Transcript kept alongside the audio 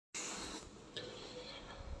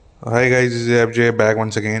Hi guys, this is FJ back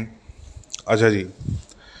once again. अच्छा जी,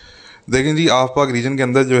 देखें जी, of पाक रीजन के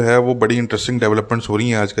अंदर जो है वो बड़ी इंटरेस्टिंग डेवलपमेंट्स हो रही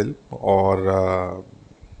हैं आजकल। और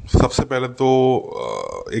सबसे पहले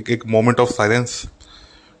तो एक एक मोमेंट ऑफ साइलेंस,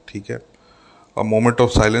 ठीक है। अ moment of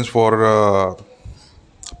silence for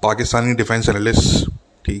Pakistani defence analyst,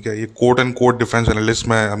 ठीक है। ये quote and quote defence analyst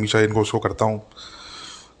मैं हमेशा इनको उसको करता हूँ,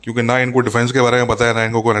 क्योंकि ना इनको डिफेंस के बारे में पता है ना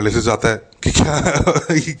इनको कोई एनालिसिस आता है कि क्या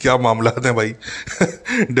ये क्या मामला हैं भाई।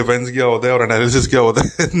 डिफेंस क्या होता है और एनालिसिस क्या होता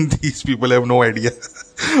है, these people have no idea.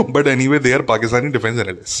 But anyway they are Pakistani defence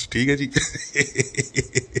analyst, ठीक है जी।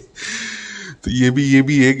 तो ये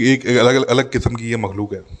भी एक अलग अलग किस्म की ये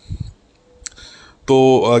मखलूक है। तो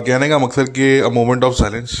कहने का मकसद कि a moment of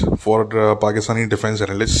silence for Pakistani defence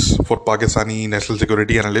analyst, for Pakistani national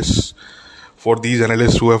security analyst, for these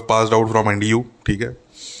analyst who have passed out from NDU, ठीक है।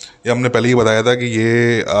 ये हमने पहले ही बताया था कि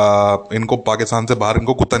ये इनको पाकिस्तान से बाहर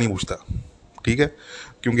इनको कुत्ता नहीं पूछता, ठीक है।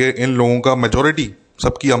 क्योंकि इन लोगों का मेजोरिटी,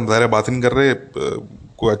 सबकी हम ज़ाहिर बात नहीं कर रहे,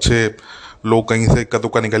 कोई अच्छे लोग कहीं से इक्का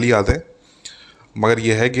दुक्का निकल ही आते हैं, मगर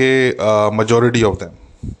यह है कि मेजोरिटी ऑफ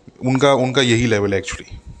दैम उनका उनका यही लेवल है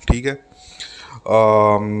एक्चुअली, ठीक है।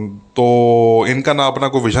 तो इनका ना अपना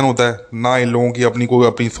कोई विजन होता है, ना इन लोगों की अपनी कोई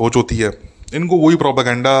अपनी सोच होती है। इनको वही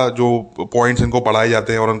प्रोपेगेंडा, जो पॉइंट्स इनको पढ़ाए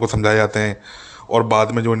जाते हैं और उनको समझाए जाते हैं, और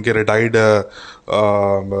बाद में जो इनके रिटायर्ड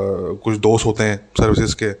कुछ दोस्त होते हैं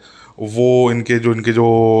सर्विसेज के, वो इनके जो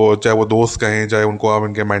चाहे वो दोस्त कहें, चाहे उनको आप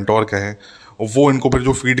इनके मेंटोर कहें, वो इनको फिर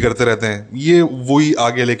जो फीड करते रहते हैं, ये वही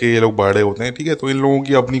आगे लेके ये लोग बढ़ रहे होते हैं, ठीक है। तो इन लोगों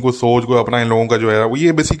की अपनी कोई सोच, कोई अपना इन लोगों का जो है वो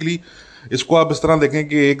ये बेसिकली, इसको आप इस तरह देखें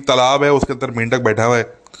कि एक तालाब है, उसके अंदर मेंढक बैठा हुआ है,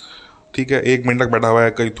 ठीक है। एक मेंढक बैठा हुआ है,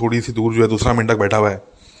 कहीं थोड़ी सी दूर जो है दूसरा मेंढक बैठा हुआ है,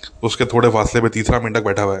 उसके थोड़े फासले पे तीसरा मेंढक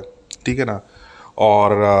बैठा हुआ है, ठीक है ना।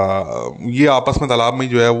 और ये आपस में तालाब में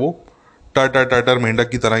जो है वो टर टर टर टर मेंढक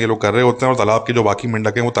की तरह ये लोग कर रहे होते हैं, और तालाब के जो बाकी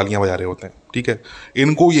मेंढक हैं वो तालियां बजा रहे होते हैं, ठीक है।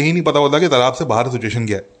 इनको यही नहीं पता होता कि तालाब से बाहर सिचुएशन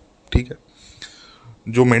क्या है, ठीक है।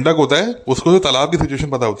 जो मेंढक होता है उसको जो तालाब की सिचुएशन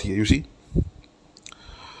पता होती है, यू सी।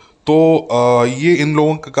 तो ये इन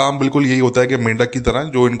लोगों का काम बिल्कुल यही होता है कि मेंढक की तरह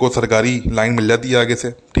जो इनको सरकारी लाइन मिल जाती है आगे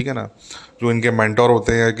से, ठीक है ना। जो इनके मेंटोर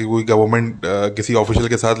होते हैं कि कोई गवर्नमेंट किसी ऑफिशियल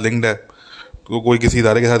के साथ लिंक्ड है, तो कोई किसी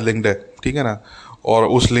इदारे के साथ लिंक्ड है, ठीक है ना। और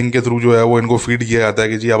उस लिंक के थ्रू जो है वो इनको फीड किया जाता है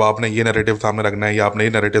कि जी अब आपने ये नैरेटिव सामने रखना है, या आपने ये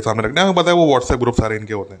नैरेटिव सामने रखना है। हमें पता है वो व्हाट्सएप ग्रुप सारे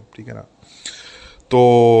इनके होते हैं, ठीक है ना।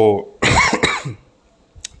 तो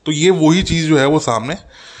तो ये वही चीज़ जो है वो सामने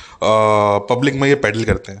पब्लिक में ये पैडल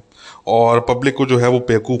करते हैं, और पब्लिक को जो है वो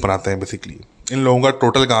बेवकूफ़ बनाते हैं बेसिकली। इन लोगों का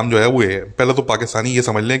टोटल काम जो है वो ये है। पहले तो पाकिस्तानी ये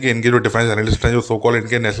समझ लें कि इनके जो डिफेंस एनालिस्ट हैं, जो सो कॉल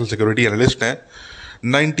इनके नेशनल सिक्योरिटी एनालिस्ट हैं,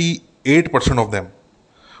 98% ऑफ देम,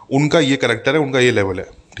 उनका ये करेक्टर है, उनका ये लेवल है,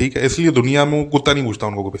 ठीक है। इसलिए दुनिया में वो कुत्ता नहीं पूछता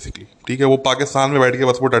उनको बेसिकली, ठीक है। वो पाकिस्तान में बैठ के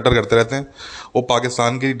बस वो टटर करते रहते हैं। वो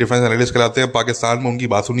पाकिस्तान के डिफेंस एनालिस्ट कहलाते हैं। पाकिस्तान में उनकी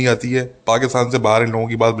बात सुनी जाती है, पाकिस्तान से बाहर इन लोगों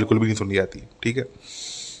की बात बिल्कुल भी नहीं सुनी जाती, ठीक है।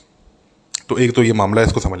 तो एक तो ये मामला है,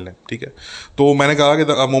 इसको समझ लें, ठीक है। तो मैंने कहा कि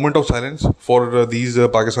moment of silence for these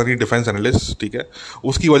Pakistani defence analyst, ठीक है।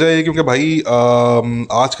 उसकी वजह है क्योंकि भाई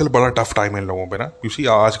आजकल बड़ा टफ टाइम है इन लोगों पे ना, क्योंकि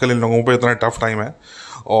आजकल इन लोगों पे इतना टफ टाइम है।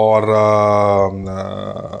 और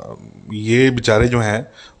ये बेचारे जो हैं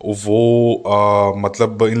वो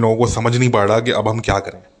मतलब इन लोगों को समझ नहीं पड़ रहा कि अब हम क्या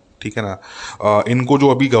करें, ठीक है ना। इनको जो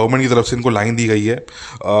अभी गवर्नमेंट की तरफ से इनको लाइन दी गई है,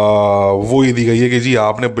 वो ये दी गई है कि जी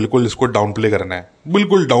आपने बिल्कुल इसको डाउन प्ले करना है,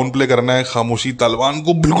 बिल्कुल डाउन प्ले करना है, खामोशी तालिबान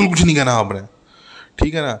को बिल्कुल कुछ नहीं कहना आपने,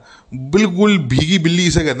 ठीक है ना। बिल्कुल भीगी बिल्ली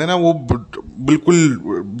इसे कहते हैं ना, वो बिल्कुल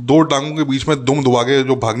दो टांगों के बीच में दुम दबा के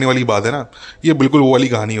जो भागने वाली बात है ना, ये बिल्कुल वो वाली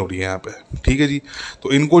कहानी हो रही है यहाँ पे, ठीक है जी।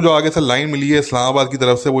 तो इनको जो आगे से लाइन मिली है इस्लामाबाद की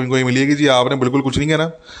तरफ से, वो इनको ये मिली है कि जी आपने बिल्कुल कुछ नहीं कहना,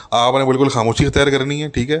 आपने बिल्कुल खामोशी इख्तियार करनी है,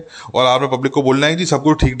 ठीक है। और आपने पब्लिक को बोलना है जी सब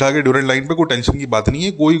कुछ ठीक ठाक है, ड्यूरेंट लाइन पे कोई टेंशन की बात नहीं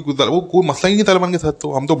है, कोई मसला ही नहीं तालिबान के साथ,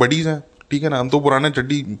 तो हम तो बडीज हैं, ठीक है ना। हम तो पुराने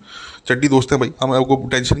चड्डी चड्डी दोस्त हैं भाई, हमको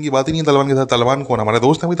टेंशन की बात ही नहीं है तालिबान के साथ। तालिबान कौन, हमारे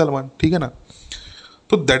दोस्त हैं भाई तालिबान, ठीक है ना।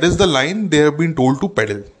 तो that is the line they have been told to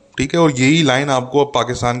pedal, ठीक है। और यही लाइन आपको अब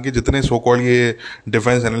पाकिस्तान के जितने सो कॉल्ड ये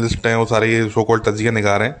डिफेंस एनालिस्ट हैं, वो सारे ये सो कॉल्ड तज्जिया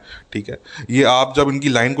निगार हैं, ठीक है। ये आप जब इनकी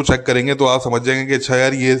लाइन को चेक करेंगे तो आप समझ जाएंगे कि अच्छा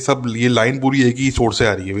यार ये लाइन पूरी एक ही सोर्स से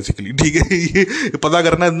आ रही है बेसिकली, ठीक है। ये पता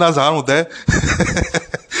करना इतना आसान होता है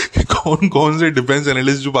कि कौन कौन से डिफेंस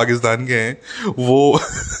एनालिस्ट जो पाकिस्तान के हैं वो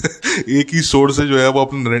एक ही सोर्स से जो है वो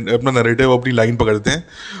अपना नरेटिव, अपनी लाइन पकड़ते हैं।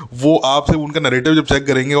 वो आपसे उनका नरेटिव जब चेक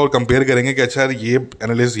करेंगे और कंपेयर करेंगे कि अच्छा यार ये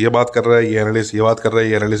एनालिस्ट ये बात कर रहा है, ये एनालिस्ट ये बात कर रहा है,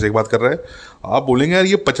 ये एनालिस्ट एक बात कर रहा है, आप बोलेंगे यार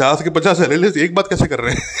ये 50 के 50 एनालिस्ट एक बात कैसे कर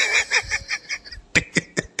रहे हैं।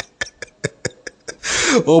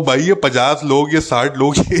 ओ भाई ये 50 लोग, ये 60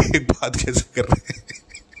 लोग ये एक बात कैसे कर रहे हैं।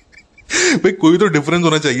 भाई कोई तो डिफरेंस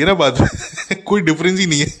होना चाहिए ना बात में। कोई डिफरेंस ही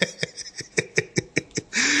नहीं है।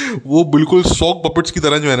 वो बिल्कुल सॉक पपेट्स की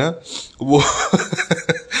तरह जो है ना वो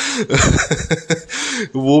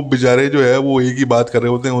वो बेचारे जो है वो एक ही बात कर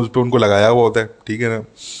रहे होते हैं, उस पर उनको लगाया हुआ होता है, ठीक है ना,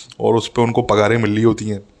 और उस पर उनको पगारें मिल रही होती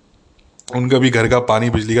हैं। उनका भी घर का पानी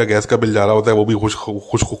बिजली का गैस का बिल जा रहा होता है, वो भी खुश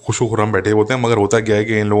खुर्रम बैठे होते हैं। मगर होता क्या है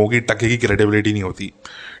कि इन लोगों की टके की क्रेडिबिलिटी नहीं होती,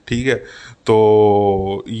 ठीक है।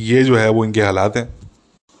 तो ये जो है वो इनके हालात हैं।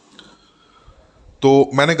 तो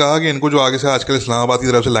मैंने कहा कि इनको जो आगे से आजकल इस्लामाबाद की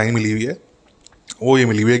तरफ से लाइन मिली हुई है, वो ये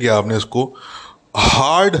मिली हुई है कि आपने इसको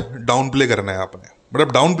हार्ड डाउन प्ले करना है। आपने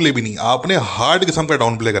मतलब डाउन प्ले भी नहीं, आपने हार्ड किस्म का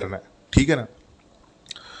डाउन प्ले करना है, ठीक है ना।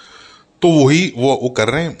 तो वही वो कर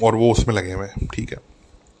रहे हैं और वो उसमें लगे हुए हैं, ठीक है।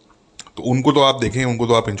 तो उनको तो आप देखें, उनको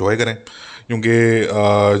तो आप इंजॉय करें,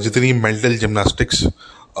 क्योंकि जितनी मेंटल जिम्नास्टिक्स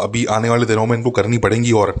अभी आने वाले दिनों में इनको करनी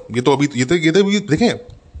पड़ेंगी। और ये तो अभी देखें,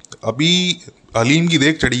 अभी हलीम की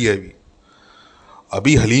देख चढ़ी है।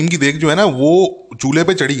 अभी हलीम की देख जो है ना वो चूल्हे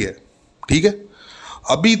पे चढ़ी है, ठीक है।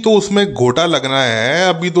 अभी तो उसमें घोटा लगना है,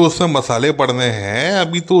 अभी तो उसमें मसाले पड़ने हैं,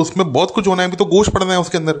 अभी तो उसमें बहुत कुछ होना है, अभी तो गोश्त पड़ना है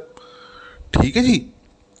उसके अंदर, ठीक है जी।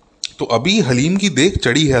 तो अभी हलीम की देख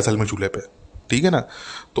चढ़ी है असल में चूल्हे पे, ठीक है ना।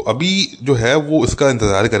 तो अभी जो है वो इसका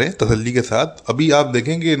इंतज़ार करें तसल्ली के साथ। अभी आप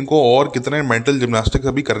देखेंगे इनको और कितने मेंटल जिम्नास्टिक्स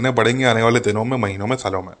अभी करने पड़ेंगे आने वाले दिनों में, महीनों में,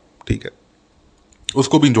 सालों में, ठीक है।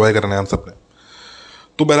 उसको भी इंजॉय करना है हम सब ने।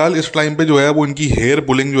 तो बहरहाल इस टाइम पे जो है वो इनकी हेयर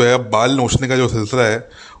पुलिंग जो है, बाल नोचने का जो सिलसिला है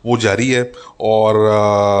वो जारी है। और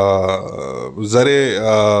ज़रे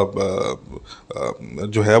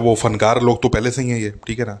जो है वो फ़नकार लोग तो पहले से ही हैं ये,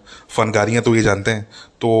 ठीक है ना। फ़नकारियाँ तो ये जानते हैं,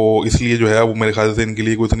 तो इसलिए जो है वो मेरे ख्याल से इनके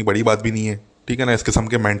लिए कोई इतनी बड़ी बात भी नहीं है, ठीक है ना, इस किस्म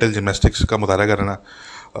के मेंटल जिमनास्टिक्स का मुतारा करना।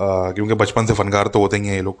 क्योंकि बचपन से फ़नकार तो होते ही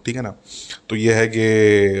हैं ये लोग, ठीक है ना। तो ये है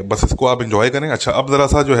कि बस इसको आप इंजॉय करें। अच्छा, अब ज़रा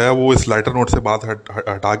सा जो है वो इस लाइटर नोट से बात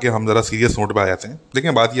हटा के हम ज़रा सीरियस नोट पे आ जाते हैं।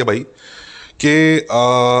 देखें, बात ये भाई कि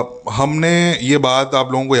हमने ये बात,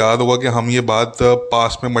 आप लोगों को याद होगा कि हम ये बात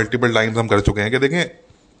पास्ट में मल्टीपल टाइम्स हम कर चुके हैं कि देखें,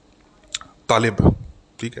 तालिब,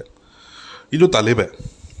 ठीक है, ये जो तालिब है,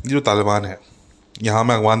 ये जो तालिबान है, यहाँ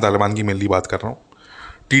मैं अफगान तालिबान की मेनली बात कर रहा हूँ।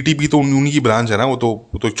 टीटीपी तो उन्हीं की ब्रांच है ना, वो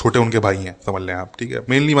तो छोटे उनके भाई हैं, समझ लें आप, ठीक है।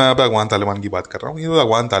 मेनली मैं यहाँ पे अफगान तालिबान की बात कर रहा हूँ, ये तो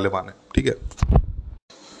अफगान तालिबान है, ठीक है।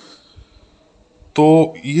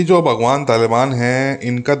 तो ये जो अब अफगान तालिबान हैं,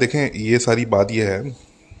 इनका देखें, ये सारी बात ये है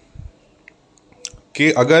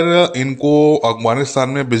कि अगर इनको अफगानिस्तान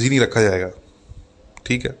में बिजी नहीं रखा जाएगा,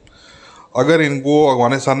 ठीक है, अगर इनको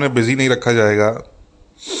अफगानिस्तान में बिजी नहीं रखा जाएगा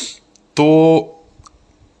तो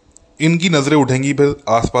इनकी नज़रें उठेंगी फिर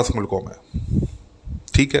आसपास मुल्कों में,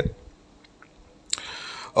 ठीक है।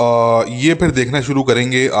 ये फिर देखना शुरू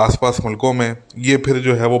करेंगे आसपास मुल्कों में, ये फिर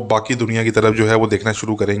जो है वो बाकी दुनिया की तरफ जो है वो देखना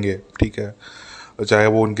शुरू करेंगे, ठीक है। चाहे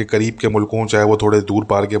वो उनके करीब के मुल्क हों, चाहे वो थोड़े दूर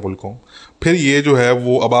पार के मुल्क हों। फिर ये जो है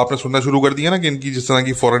वो, अब आपने सुनना शुरू कर दिया ना कि इनकी जिस तरह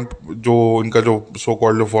की फॉरेन, जो इनका जो सो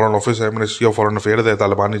कॉल्ड जो फॉरेन ऑफिस है, मिनिस्ट्री ऑफ फॉरेन अफेयर्स है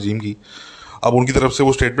तालिबान रजीम की, अब उनकी तरफ से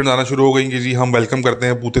वो स्टेटमेंट आना शुरू हो गई कि जी हम वेलकम करते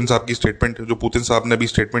हैं पुतिन साहब की स्टेटमेंट। जो पुतिन साहब ने अभी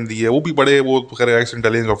स्टेटमेंट दी है, वो भी बड़े, वो खैर एक्स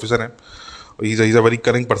इंटेलिजेंस ऑफिसर हैं, he is a very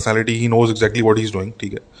current personality, he knows exactly what he is doing,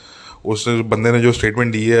 ठीक है। उस बंदे ने जो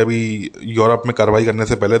स्टेटमेंट दी है अभी यूरोप में कार्रवाई करने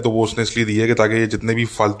से पहले, तो वो उसने इसलिए दी है कि ताकि ये जितने भी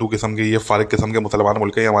फालतू किस्म के, ये फारिग किस्म के मुसलमान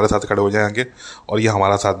मुल्क हैं, ये हमारे साथ खड़े हो जाएं आगे, और ये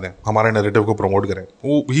हमारा साथ दें, हमारे नैरेटिव को प्रमोट करें।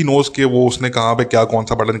 वो ही नोज के वो उसने कहाँ पे क्या कौन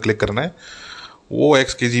सा बटन क्लिक करना है। वो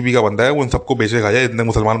एक्स KGB का बंदा है, वो इन सबको बेचे खा जाए, जितने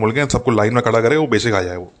मुसलमान मुल्क हैं सबको लाइन में खड़ा करे, वो बेचे खा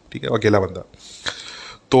जाए वो, ठीक है, अकेला बंदा।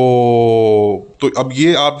 तो अब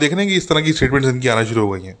ये आप देख रहे हैं कि इस तरह की स्टेटमेंट्स इनकी आना शुरू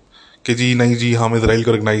हो गई हैं कि जी नहीं जी, हम इसराइल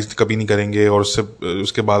को रिकग्नाइज कभी नहीं करेंगे। और उससे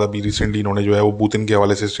उसके बाद अभी रिसेंटली इन्होंने जो है वो पुतिन के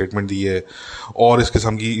हवाले से स्टेटमेंट दी है, और इस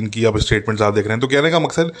किस्म की इनकी अब स्टेटमेंट्स आप देख रहे हैं। तो कहने का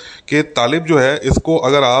मकसद कि तालिब जो है, इसको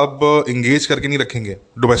अगर आप इंगेज करके नहीं रखेंगे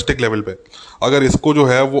डोमेस्टिक लेवल पे, अगर इसको जो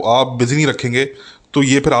है वो आप बिजी नहीं रखेंगे, तो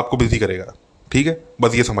ये फिर आपको बिजी करेगा, ठीक है।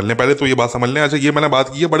 बस ये समझ लें, पहले तो ये बात समझ लें। अच्छा, ये मैंने बात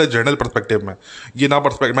की है बड़े जनरल पर्सपेक्टिव में, ये ना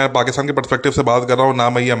मैं पाकिस्तान के पर्सपेक्टिव से बात कर रहा हूँ, ना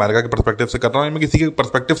मैं ये अमेरिका के पर्सपेक्टिव से कर रहा हूँ, मैं किसी के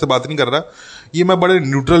पर्सपेक्टिव से बात नहीं कर रहा। ये मैं बड़े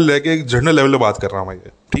न्यूट्रल रह के एक जनरल लेवल पे बात कर रहा हूँ मैं,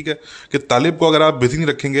 ये ठीक है, कि तालिब को अगर आप बिजी नहीं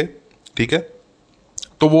रखेंगे, ठीक है,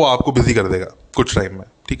 तो वो आपको बिजी कर देगा कुछ टाइम में,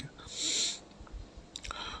 ठीक है।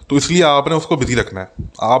 तो इसलिए आपने उसको बिजी रखना है,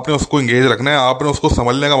 आपने उसको इंगेज रखना है, आपने उसको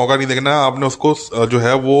समझने का मौका नहीं देना है, आपने उसको जो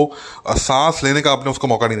है वो सांस लेने का आपने उसको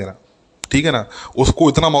मौका नहीं देना, ठीक है ना। उसको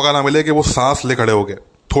इतना मौका ना मिले कि वो सांस ले खड़े हो गए,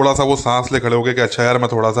 थोड़ा सा वो सांस ले खड़े हो गए कि अच्छा यार मैं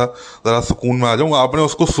थोड़ा सा ज़रा सुकून में आ जाऊँ। आपने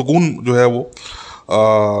उसको सुकून जो है वो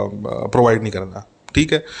प्रोवाइड नहीं करना,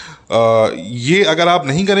 ठीक है। ये अगर आप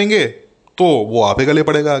नहीं करेंगे तो वो आप ही गले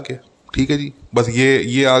पड़ेगा आके, ठीक है जी। बस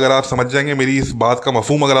ये अगर आप समझ जाएंगे, मेरी इस बात का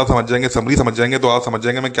मफहूम अगर आप समझ जाएंगे, समरी समझ जाएंगे, तो आप समझ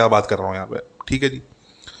जाएंगे मैं क्या बात कर रहा हूँ यहाँ पे, ठीक है जी।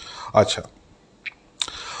 अच्छा,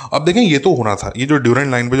 अब देखें, ये तो होना था, ये जो ड्यूरेंट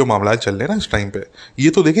लाइन पे जो मामला चल रहे हैं ना इस टाइम पे, ये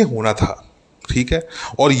तो देखें होना था, ठीक है।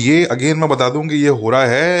 और ये अगेन मैं बता दूं कि ये हो रहा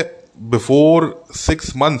है बिफोर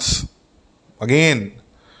 6 months, अगेन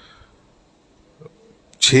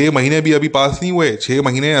 6 महीने भी अभी पास नहीं हुए, 6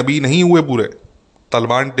 महीने अभी नहीं हुए पूरे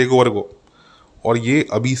तालिबान टेक ओवर को, और ये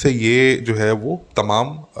अभी से ये जो है वो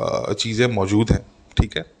तमाम चीज़ें मौजूद हैं।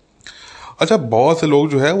 ठीक है। अच्छा, बहुत से लोग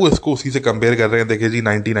जो है वो इसको उसी से कंपेयर कर रहे हैं। देखिए जी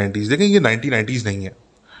 1990s, देखें ये 1990s नहीं है।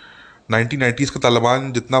 1990s का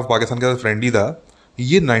तालिबान जितना पाकिस्तान के साथ फ्रेंडली था,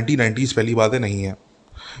 ये 1990s पहली बातें नहीं है।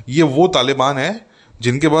 ये वो तालिबान है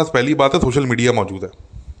जिनके पास पहली बात है सोशल मीडिया मौजूद है।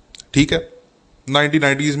 ठीक है।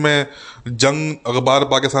 1990s में जंग अखबार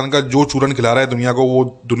पाकिस्तान का जो चूरन खिला रहा है दुनिया को,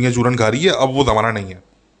 वो दुनिया चूरन खा रही है। अब वो ज़माना नहीं है।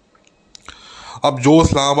 अब जो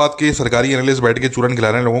इस्लामाबाद के सरकारी एनालिस्ट बैठ के चूरन खिला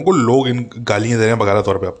रहे हैं लोगों को, लोग इन गालियां दे रहे हैं बकायदा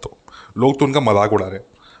तौर पे। अब तो लोग तो उनका मजाक उड़ा रहे हैं।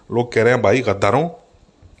 लोग कह रहे हैं भाई गद्दारों,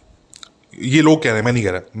 ये लोग कह रहे हैं, मैं नहीं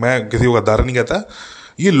कह रहा, मैं किसी को गद्दार नहीं कहता।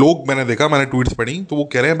 ये लोग, मैंने देखा, मैंने ट्वीट्स पढ़ी, तो वो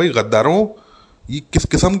कह रहे हैं भाई गद्दारों, ये किस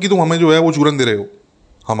किस्म की तुम हमें जो है वो चूरन दे रहे हो।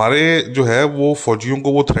 हमारे जो है वो फौजियों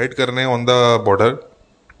को वो थ्रेट कर रहे हैं on the border,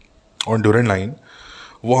 on Durand line.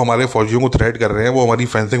 वो हमारे फौजियों को थ्रेट कर रहे हैं, वो हमारी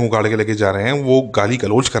फेंसिंग उखाड़ के लेके जा रहे हैं, वो गाली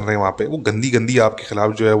गलौज कर रहे हैं वहाँ पे, वो गंदी गंदी आपके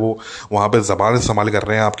खिलाफ जो है वो वहाँ पे ज़बान इस्तेमाल कर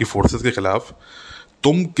रहे हैं आपकी फोर्सेस के खिलाफ।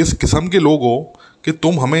 तुम किस किस्म के लोग हो कि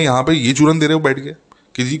तुम हमें यहाँ पे ये चूरन दे रहे हो बैठ के?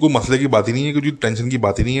 किसी को मसले की बात ही नहीं है, कि जी टेंशन की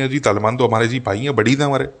बात ही नहीं है जी, तालिबान तो हमारे जी भाई हैं, बड़ी थे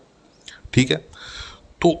हमारे। ठीक है।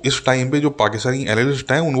 तो इस टाइम पे जो पाकिस्तानी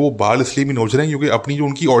एनालिस्ट हैं उन वो बाल इसलिए भी नोच रहे हैं क्योंकि अपनी जो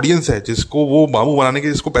उनकी ऑडियंस है, जिसको वो मामू बनाने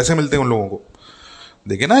के जिसको पैसे मिलते हैं उन लोगों को,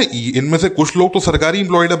 देखिए ना, इनमें से कुछ लोग तो सरकारी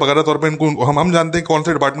इंप्लॉयड है बकायदा तौर पे। इनको हम जानते हैं कौन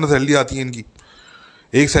से डिपार्टमेंट से सैलरी आती है इनकी।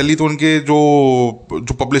 एक सैलरी तो उनके जो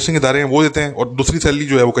जो पब्लिशिंग इदारे हैं वो देते हैं, और दूसरी सैलरी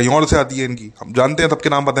जो है वो कहीं और से आती है इनकी। हम जानते हैं, सबके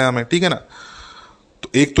नाम पता है हमें। ठीक है ना। तो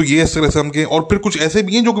एक तो ये इस किस्म के, और फिर कुछ ऐसे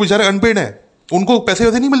भी हैं जो कि बेचारे अनपेड हैं, उनको पैसे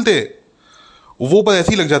वैसे नहीं मिलते, वो बस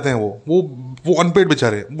ऐसे ही लग जाते हैं। वो अनपेड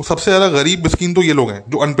बेचारे, वो सबसे ज़्यादा गरीब मिस्कीन तो ये लोग हैं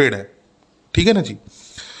जो अनपेड हैं। ठीक है ना जी।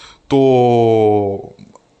 तो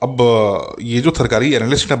अब ये जो सरकारी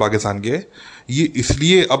एनालिस्ट हैं पाकिस्तान के, ये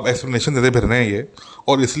इसलिए अब एक्सप्लेनेशन देते फिर रहे हैं ये,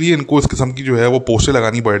 और इसलिए इनको इस किस्म की जो है वो पोस्टें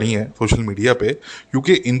लगानी पड़ रही हैं सोशल मीडिया पे,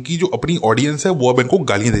 क्योंकि इनकी जो अपनी ऑडियंस है वो अब इनको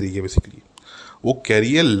गालियाँ दे रही है बेसिकली। वो कह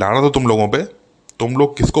रही है लाना तो तुम लोगों पे, तुम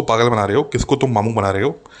लोग किसको पागल बना रहे हो, किसको तुम मामू बना रहे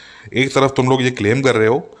हो। एक तरफ तुम लोग ये क्लेम कर रहे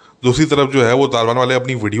हो, दूसरी तरफ जो है वो तालिबान वाले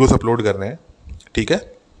अपनी वीडियोस अपलोड कर रहे हैं। ठीक है।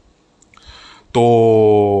 तो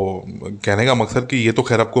कहने का मकसद कि ये तो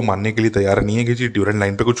खैर आपको मानने के लिए तैयार नहीं है कि जी ड्यूरेंट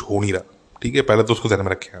लाइन पे कुछ हो नहीं रहा। ठीक है, पहले तो उसको ध्यान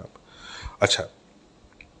में रखें आप। अच्छा,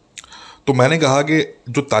 तो मैंने कहा कि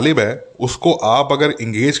जो तालिब है उसको आप अगर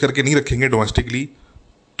इंगेज करके नहीं रखेंगे डोमेस्टिकली,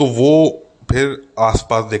 तो वो फिर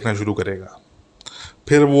आसपास देखना शुरू करेगा।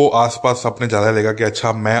 फिर वो आसपास अपने ज़्यादा लेगा कि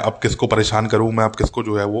अच्छा मैं अब किसको परेशान करूं, मैं अब किसको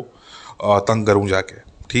जो है वो तंग करूं जाके।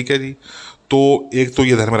 ठीक है जी। तो एक तो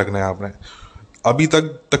ये ध्यान में रखना है आपने। अभी तक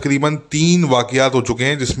तकरीबन 3 वाक़यात हो चुके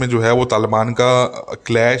हैं जिसमें जो है वो तालिबान का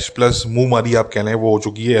क्लैश प्लस मुंह मारी आप कह लें वो हो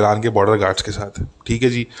चुकी है ईरान के बॉर्डर गार्ड्स के साथ। ठीक है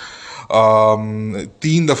जी।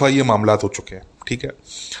 3 दफ़ा ये मामला हो चुके हैं। ठीक है।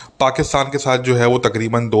 पाकिस्तान के साथ जो है वो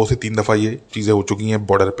तकरीबन 2 से 3 दफ़ा ये चीज़ें हो चुकी हैं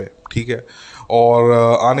बॉर्डर पे। ठीक है। और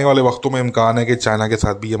आने वाले वक्तों में इम्कान है कि चाइना के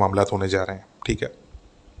साथ भी ये मामला होने जा रहे हैं। ठीक है।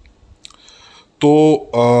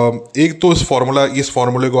 तो एक तो इस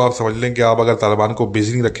फार्मूले को आप समझ लें कि आप अगर तालिबान को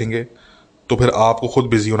बिजी नहीं रखेंगे तो फिर आपको खुद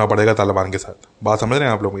बिजी होना पड़ेगा तालिबान के साथ। बात समझ रहे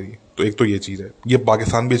हैं आप लोग मेरी? तो एक तो ये चीज़ है, ये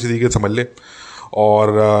पाकिस्तान भी इसी तरीके से समझ ले।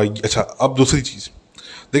 और अच्छा, अब दूसरी चीज़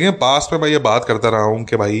देखें, पास में मैं ये बात करता रहा हूँ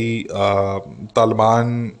कि भाई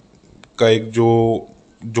तालिबान का एक जो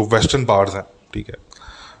जो वेस्टर्न पावर्स हैं, ठीक है,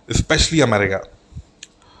 स्पेशली अमेरिका,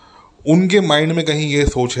 उनके माइंड में कहीं ये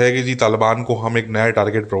सोच है कि जी तालिबान को हम एक नया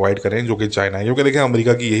टारगेट प्रोवाइड करें जो कि चाइना है। क्योंकि देखें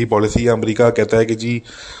अमेरिका की यही पॉलिसी है। अमेरिका कहता है कि जी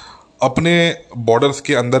अपने बॉर्डर्स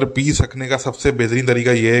के अंदर पीस रखने का सबसे बेहतरीन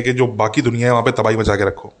तरीका ये है कि जो बाकी दुनिया है वहाँ पे तबाही मचा के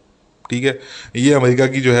रखो। ठीक है। ये अमेरिका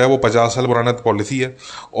की जो है वो 50 साल पुराना पॉलिसी है,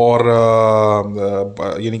 और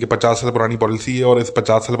यानी कि 50 साल पुरानी पॉलिसी है, और इस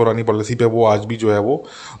 50 साल पुरानी पॉलिसी पे वो आज भी जो है वो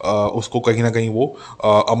उसको कहीं ना कहीं वो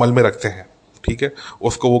अमल में रखते हैं। ठीक है।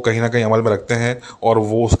 उसको वो कहीं ना कहीं अमल में रखते हैं, और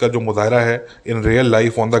वो उसका जो मुजाहरा है in real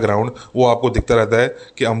life on the ground वो आपको दिखता रहता है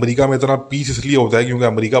कि अमेरिका में इतना पीस इसलिए होता है क्योंकि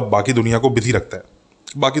अमेरिका बाकी दुनिया को बिजी रखता है।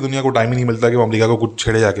 बाकी दुनिया को टाइम ही नहीं मिलता कि वो अमेरिका को कुछ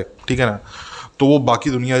छेड़े जाके। ठीक है ना। तो वो बाकी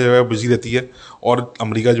दुनिया जो है बिजी रहती है, और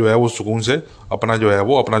अमेरिका जो है वो सुकून से अपना जो है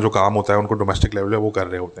वो अपना जो काम होता है उनको डोमेस्टिक लेवल पे वो कर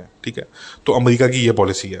रहे होते हैं। ठीक है। तो अमेरिका की ये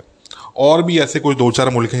पॉलिसी है, और भी ऐसे कुछ 2-4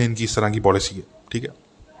 मुल्क हैं जिनकी इस तरह की पॉलिसी है। ठीक है।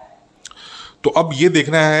 तो अब ये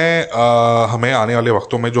देखना है हमें आने वाले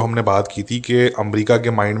वक्तों में, जो हमने बात की थी कि अमेरिका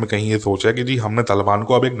के माइंड में कहीं ये सोच है कि जी हमने तालिबान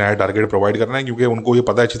को अब एक नया टारगेट प्रोवाइड करना है, क्योंकि उनको ये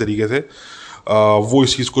पता है अच्छी तरीके से, वो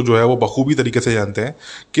इस चीज़ को जो है वो बखूबी तरीके से जानते हैं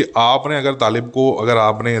कि आपने अगर तालिब को, अगर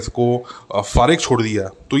आपने इसको फारिग छोड़ दिया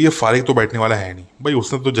तो ये फारिग तो बैठने वाला है नहीं भाई।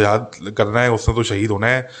 उसने तो जहाद करना है, उसने तो शहीद होना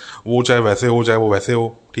है, वो चाहे वैसे हो चाहे वो वैसे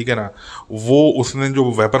हो। ठीक है ना, वो उसने जो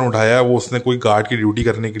वेपन उठाया वो उसने कोई गार्ड की ड्यूटी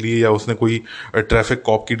करने के लिए या उसने कोई ट्रैफिक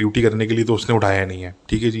कॉप की ड्यूटी करने के लिए तो उसने उठाया नहीं है,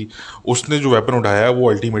 ठीक है जी। उसने जो वेपन उठाया है वो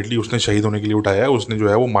अल्टीमेटली उसने शहीद होने के लिए उठाया है, उसने जो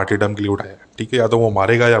है वो मार्टिरडम के लिए उठाया है, ठीक है। या तो वो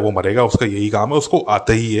मारेगा या वो मरेगा, उसका यही काम है, उसको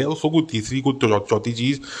आता ही है, उसको कोई तीसरी कोई चौथी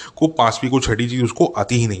चीज़ को पांचवी को छठी चीज़ उसको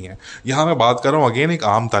आती ही नहीं है। यहाँ मैं बात कर रहा हूँ अगेन एक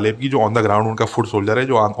आम तालेब की, जो ऑन द ग्राउंड उनका फुट सोल्जर है,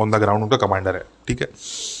 जो ऑन द ग्राउंड उनका कमांडर है, ठीक है।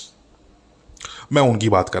 मैं उनकी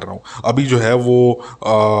बात कर रहा हूँ। अभी जो है वो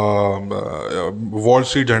वॉल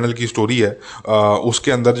स्ट्रीट जर्नल की स्टोरी है,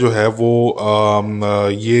 उसके अंदर जो है वो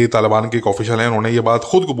ये तालिबान के एक ऑफिशियल हैं, उन्होंने ये बात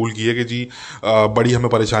खुद कबूल की है कि जी बड़ी हमें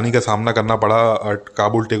परेशानी का सामना करना पड़ा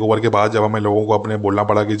काबुल टेक ओवर के बाद, जब हमें लोगों को अपने बोलना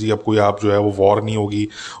पड़ा कि जी अब कोई आप जो है वो वॉर नहीं होगी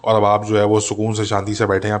और अब आप जो है वो सुकून से शांति से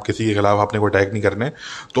बैठे हैं, आप किसी के खिलाफ अपने को अटैक नहीं करने।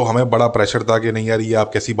 तो हमें बड़ा प्रेशर था कि नहीं यार ये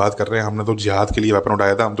आप कैसी बात कर रहे हैं, हमने तो जिहाद के लिए वेपन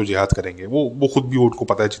उठाया था, हम तो जिहाद करेंगे। वो खुद भी उनको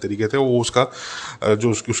पता है अच्छी तरीके से, वो उसका जो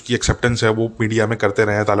उसकी एक्सेप्टेंस है वो मीडिया में करते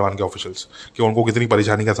रहे हैं तालिबान के ऑफिशियल्स, कि उनको कितनी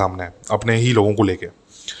परेशानी का सामना है अपने ही लोगों को लेके।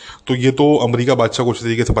 तो ये तो अमेरिका बादशाह को अच्छी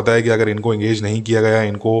तरीके से पता है कि अगर इनको एंगेज नहीं किया गया,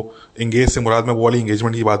 इनको एंगेज से मुराद में वो वाली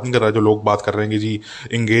एंगेजमेंट की बात नहीं कर रहा जो लोग बात कर रहे हैं कि जी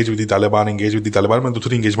engage with the Taliban, engage with the Taliban, मैं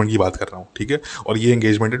दूसरी एंगेजमेंट की बात कर रहा हूँ, ठीक है। और ये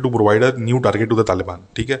एंगेजमेंट है to provide a new target to the Taliban,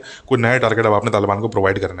 ठीक है। कोई नया टारगेट अब आपने तालिबान को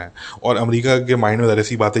प्रोवाइड करना है, और अमेरिका के माइंड में ज़रा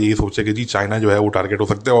सी बात है, यही सोचे कि जी चाइना जो है वो टारगेट हो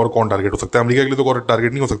सकता है, और कौन टारगेट हो सकता है, अमेरिका के लिए तो और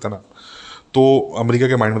टारगेट नहीं हो सकता ना। तो अमेरिका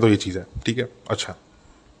के माइंड में तो ये चीज़ है, ठीक है। अच्छा,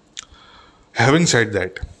 हैविंग सेड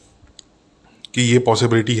दैट कि ये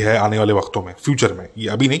पॉसिबिलिटी है आने वाले वक्तों में, फ्यूचर में, ये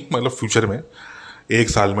अभी नहीं, मतलब फ्यूचर में 1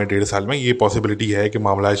 साल में 1.5 साल में ये पॉसिबिलिटी है कि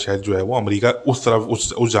मामला शायद जो है वो अमेरिका उस तरफ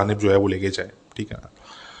उस जानिब जो है वो लेके जाए, ठीक है ना।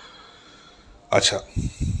 अच्छा,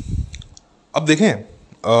 अब देखें,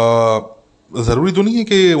 ज़रूरी तो नहीं है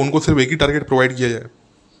कि उनको सिर्फ एक ही टारगेट प्रोवाइड किया जाए,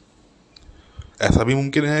 ऐसा भी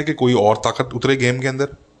मुमकिन है कि कोई और ताकत उतरे गेम के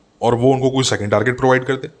अंदर और वो उनको कोई सेकंड टारगेट प्रोवाइड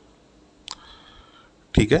कर दे,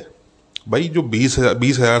 ठीक है। भाई जो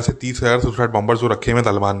 20,000 से 30,000 सुसाइड बॉम्बर्स जो रखे हुए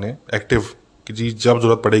तालिबान ने एक्टिव, कि जी जब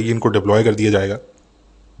जरूरत पड़ेगी इनको डिप्लॉय कर दिया जाएगा,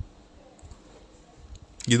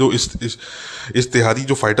 ये तो इस तिहादी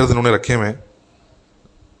जो फाइटर्स इन्होंने रखे हुए हैं,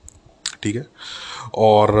 ठीक है।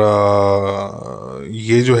 और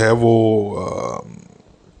ये जो है वो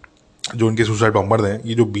जो इनके सुसाइड बॉम्बर हैं,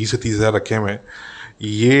 ये जो 20 से 30 हज़ार रखे हुए हैं,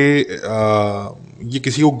 ये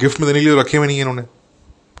किसी को गिफ्ट में देने के लिए रखे हुए नहीं है इन्होंने,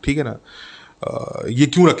 ठीक है ना। ये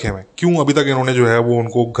क्यों रखे हुए हैं, क्यों अभी तक इन्होंने जो है वो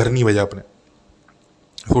उनको घर नहीं भेजा अपने,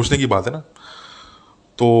 सोचने की बात है ना।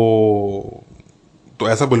 तो तो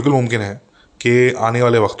ऐसा बिल्कुल मुमकिन है कि आने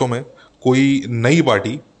वाले वक्तों में कोई नई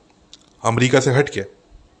पार्टी अमेरिका से हट के,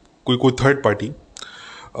 कोई कोई थर्ड पार्टी,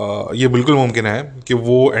 ये बिल्कुल मुमकिन है कि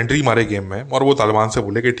वो एंट्री मारे गेम में और वो तालिबान से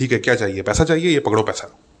बोले कि ठीक है क्या चाहिए, पैसा चाहिए, ये पकड़ो पैसा,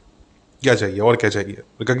 क्या चाहिए और क्या चाहिए,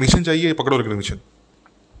 रिकग्निशन चाहिए, ये पकड़ो रिकग्निशन,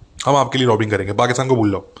 हम आपके लिए लॉबिंग करेंगे, पाकिस्तान को भूल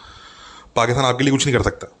लो, पाकिस्तान आपके लिए कुछ नहीं कर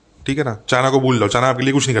सकता, ठीक है ना। चाइना को भूल लो, चाइना आपके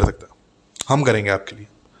लिए कुछ नहीं कर सकता, हम करेंगे आपके लिए,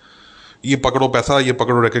 ये पकड़ो पैसा, ये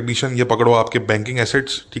पकड़ो रिकग्निशन, ये पकड़ो आपके बैंकिंग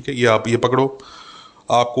एसेट्स, ठीक है, ये आप ये पकड़ो।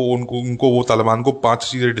 आपको उनको उनको वो तालिबान को 5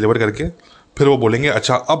 चीज़ें डिलीवर करके फिर वो बोलेंगे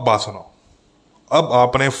अच्छा अब बात सुनो, अब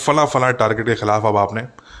आपने फला फला टारगेट के खिलाफ अब आपने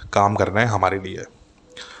काम करना है हमारे लिए,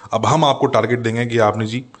 अब हम आपको टारगेट देंगे कि आपने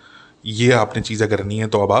जी ये आपने चीज़ें करनी है,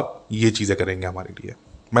 तो अब आप ये चीज़ें करेंगे हमारे लिए।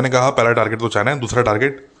 मैंने कहा पहला टारगेट तो चाइना है, दूसरा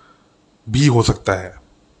टारगेट भी हो सकता है,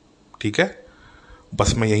 ठीक है।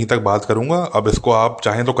 बस मैं यहीं तक बात करूंगा, अब इसको आप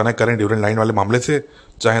चाहें तो कनेक्ट करें ड्यूरेंट लाइन वाले मामले से,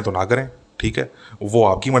 चाहें तो ना करें, ठीक है, वो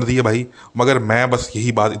आपकी मर्जी है भाई। मगर मैं बस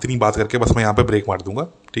यही बात, इतनी बात करके बस मैं यहाँ पे ब्रेक मार दूंगा,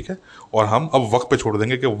 ठीक है। और हम अब वक्त पे छोड़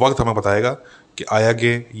देंगे कि वक्त हमें बताएगा कि आया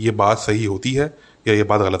कि ये बात सही होती है या ये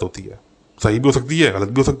बात गलत होती है। सही भी हो सकती है, गलत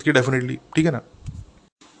भी हो सकती है, डेफिनेटली, ठीक है ना।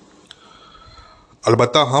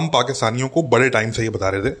 अलबत्ता हम पाकिस्तानियों को बड़े टाइम से ये बता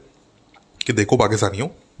रहे थे कि देखो पाकिस्तानियों,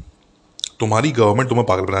 तुम्हारी गवर्नमेंट तुम्हें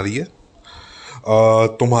पागल बना रही है,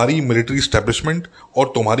 तुम्हारी मिलिट्री इस्टेब्लिशमेंट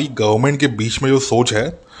और तुम्हारी गवर्नमेंट के बीच में जो सोच है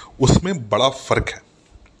उसमें बड़ा फ़र्क है।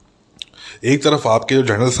 एक तरफ आपके जो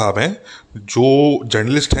जर्नल साहब हैं, जो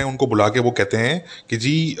जर्नलिस्ट हैं, उनको बुला के वो कहते हैं कि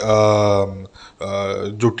जी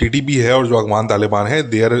जो टीटीपी है और जो अफगान तालिबान है,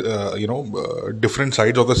 they are different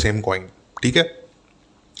sides of the same coin, ठीक है।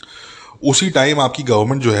 उसी टाइम आपकी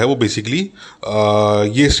गवर्नमेंट जो है वो बेसिकली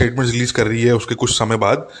ये स्टेटमेंट रिलीज़ कर रही है उसके कुछ समय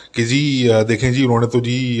बाद कि जी देखें जी उन्होंने तो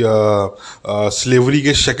जी स्लेवरी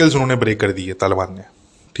के शक्ल्स उन्होंने ब्रेक कर दिए तालिबान ने,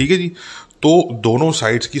 ठीक है जी। तो दोनों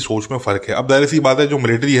साइड्स की सोच में फ़र्क है। अब जाहिर सी बात है, जो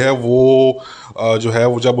मिलिट्री है वो जो है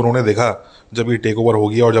वो जब उन्होंने देखा, जब ये टेक ओवर हो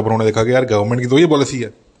गया और जब उन्होंने देखा कि यार गवर्नमेंट की तो ये पॉलिसी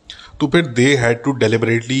है, तो फिर they had to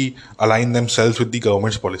deliberately align themselves with the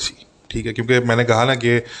government's policy, ठीक है, क्योंकि मैंने कहा ना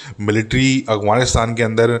कि मिलिट्री अफगानिस्तान के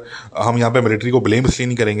अंदर, हम यहाँ पे मिलिट्री को ब्लेम इसलिए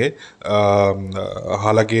नहीं करेंगे,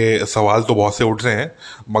 हालांकि सवाल तो बहुत से उठ रहे हैं,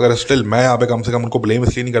 मगर स्टिल मैं यहाँ पे कम से कम उनको ब्लेम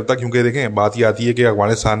इसलिए नहीं करता, क्योंकि देखें बात ये आती है कि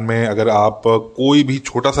अफगानिस्तान में अगर आप कोई भी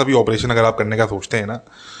छोटा सा भी ऑपरेशन अगर आप करने का सोचते हैं ना,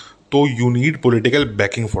 तो you need political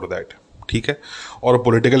backing for that. ठीक है, और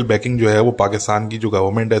पॉलिटिकल बैकिंग जो है वो पाकिस्तान की जो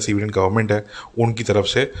गवर्नमेंट है, सिविलियन गवर्नमेंट है, उनकी तरफ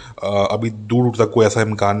से अभी दूर दूर तक कोई ऐसा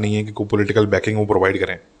इम्कान नहीं है कि कोई पॉलिटिकल बैकिंग वो प्रोवाइड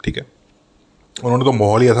करें। ठीक है, उन्होंने तो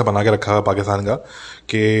माहौल ही ऐसा बना के रखा है पाकिस्तान का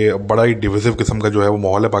कि बड़ा ही डिविजिव किस्म का जो है वो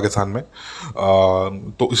माहौल है पाकिस्तान में।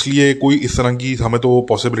 तो इसलिए कोई इस तरह की हमें तो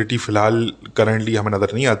पॉसिबिलिटी फ़िलहाल करंटली हमें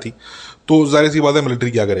नज़र नहीं आती। तो जाहिर सी बात है,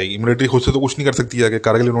 मिलिट्री क्या करेगी? मिलिट्री खुद से तो कुछ नहीं कर सकती है। कि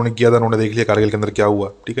कारगिल उन्होंने किया था, उन्होंने देख लिया कारगिल के अंदर क्या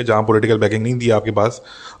हुआ। ठीक है, जहाँ पॉलिटिकल बैकिंग नहीं दिया आपके पास,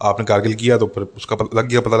 आपने कारगिल किया तो फिर उसका लग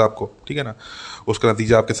गया पता आपको। ठीक है ना, उसका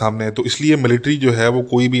नतीजा आपके सामने है। तो इसलिए मिलिट्री जो है वो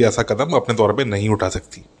कोई भी ऐसा कदम अपने तौर पे नहीं उठा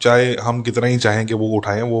सकती, चाहे हम कितना ही चाहें कि वो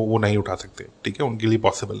उठाएं, वो नहीं उठा सकते। ठीक है, उनके लिए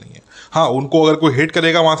पॉसिबल नहीं है। हाँ, उनको अगर कोई हिट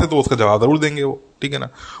करेगा वहां से तो उसका जवाब जरूर देंगे वो। ठीक है ना,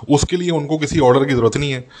 उसके लिए उनको किसी ऑर्डर की जरूरत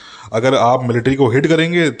नहीं है। अगर आप मिलिट्री को हिट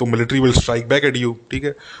करेंगे तो military will strike back at you. ठीक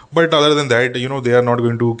है, but other than that they are not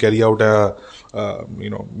going to carry out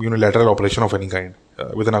unilateral operation of any kind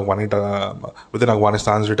within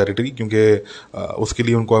Afghanistan territory, क्योंकि उसके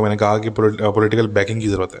लिए उनको, मैंने कहा कि पॉलिटिकल बैकिंग की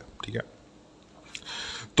ज़रूरत है। ठीक है,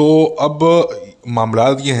 तो अब मामला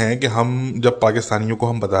ये हैं कि हम जब पाकिस्तानियों को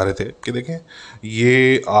हम बता रहे थे कि देखें,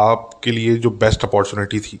 ये आपके लिए जो बेस्ट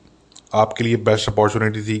अपॉर्चुनिटी थी, आपके लिए बेस्ट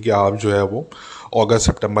अपॉर्चुनिटी थी कि आप जो है वो अगस्त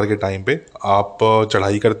सितंबर के टाइम पे आप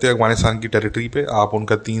चढ़ाई करते हैं अफगानिस्तान की टेरिटरी पे। आप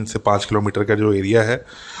उनका 3 से 5 किलोमीटर का जो एरिया है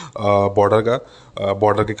बॉर्डर का,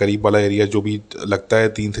 बॉर्डर के करीब वाला एरिया जो भी लगता है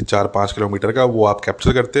 3 से 4 5 किलोमीटर का, वो आप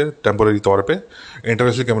कैप्चर करते हैं टेम्पोररी तौर पे।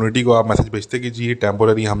 इंटरनेशनल कम्युनिटी को आप मैसेज भेजते हैं कि जी ये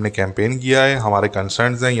टेम्पोररी हमने कैंपेन किया है, हमारे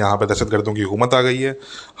कंसर्न्स हैं, यहाँ पे दहशतगर्दों की हुकूमत आ गई है,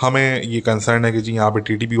 हमें ये कंसर्न है कि जी यहाँ पे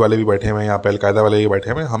टीटीपी वाले भी बैठे हुए हैं, यहाँ पे अलकायदा वाले भी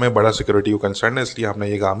बैठे हुए हैं, हमें बड़ा सिक्योरिटी को कंसर्न है, इसलिए हमने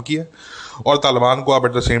ये काम किया। और तालिबान को आप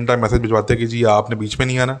at the same time message भिजवाते हैं कि जी आपने बीच में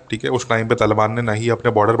नहीं आना। ठीक है, उस टाइम पे तालिबान ने ना ही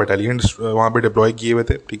अपने बॉर्डर बटालियन वहाँ पे डिप्लॉय किए हुए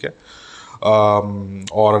थे। ठीक है,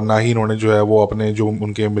 और ना ही इन्होंने जो है वो अपने जो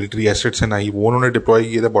उनके मिलिट्री एसेट्स हैं ना ही वो उन्होंने डिप्लॉय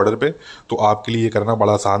किए थे बॉर्डर पे। तो आपके लिए ये करना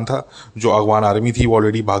बड़ा आसान था। जो अफगान आर्मी थी वो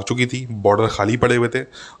ऑलरेडी भाग चुकी थी, बॉर्डर खाली पड़े हुए थे,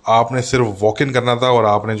 आपने सिर्फ वॉक इन करना था और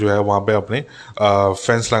आपने जो है वहाँ पे अपने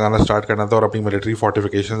फेंस लगाना स्टार्ट करना था और अपनी मिलिट्री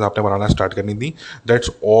फोर्टिफिकेशंस आपने बनाना स्टार्ट करनी थी।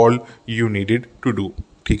 That's all you needed to do.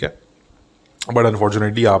 ठीक है, बट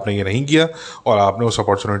अनफॉर्चुनेटली आपने ये नहीं किया और आपने उस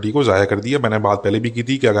अपॉर्चुनिटी को ज़ाया कर दिया। मैंने बात पहले भी की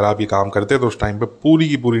थी कि अगर आप ये काम करते तो उस टाइम पे पूरी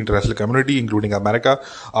की पूरी इंटरनेशनल कम्युनिटी इंक्लूडिंग अमेरिका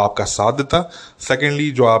आपका साथ देता। सेकेंडली,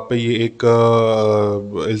 जो आप पे ये एक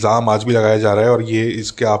इल्ज़ाम आज भी लगाया जा रहा है और ये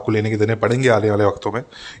इसके आपको लेने के देने पड़ेंगे आने वाले वक्तों में,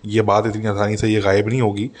 ये बात इतनी आसानी से ये गायब नहीं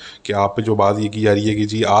होगी कि आप पे जो बात ये की जा रही है कि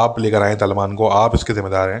जी आप लेकर आए तालिबान को, आप इसके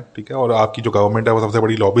जिम्मेदार हैं। ठीक है, और आपकी जो गवर्नमेंट है वो सबसे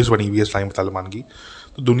बड़ी लॉबिस्ट बनी हुई है इस टाइम पर तालिबान की।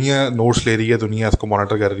 तो दुनिया नोट्स ले रही है, दुनिया इसको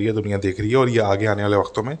मॉनिटर कर रही है, दुनिया देख रही है, और ये आगे आने वाले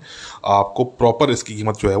वक्तों में आपको प्रॉपर इसकी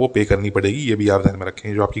कीमत जो है वो पे करनी पड़ेगी। ये भी आप ध्यान में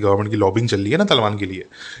रखें, जो आपकी गवर्नमेंट की लॉबिंग चल रही है ना तालिबान के लिए,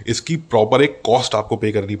 इसकी प्रॉपर एक कॉस्ट आपको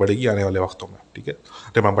पे करनी पड़ेगी आने वाले वक्तों में। ठीक है,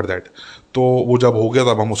 रिमेंबर दैट। तो वो जब हो गया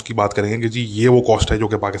तब हम उसकी बात करेंगे कि जी ये वो कॉस्ट है जो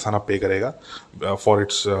कि पाकिस्तान अब पे करेगा फॉर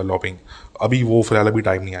इट्स लॉबिंग। अभी वो फिलहाल अभी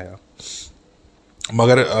टाइम नहीं आया,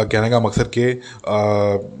 मगर कहने का मकसद कि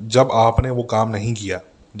जब आपने वो काम नहीं किया,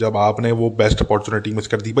 जब आपने वो बेस्ट अपॉर्चुनिटी मिस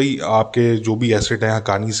कर दी, भाई आपके जो भी एसेट हैं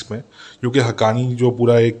हक्कानीस में, क्योंकि हक्कानी जो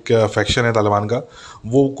पूरा एक फैक्शन है तालिबान का,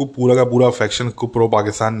 वो पूरा का पूरा फैक्शन को प्रो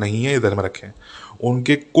पाकिस्तान नहीं है, इधर में रखें।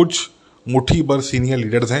 उनके कुछ मुट्ठी भर सीनियर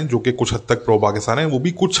लीडर्स हैं जो कि कुछ हद तक प्रो पाकिस्तान है, वो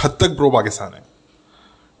भी कुछ हद तक प्रो पाकिस्तान है।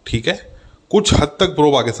 ठीक है, कुछ हद तक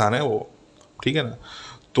प्रो पाकिस्तान है वो। ठीक है ना,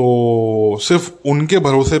 तो सिर्फ उनके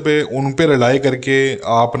भरोसे पे, उन पे रिलाई करके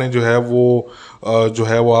आपने जो है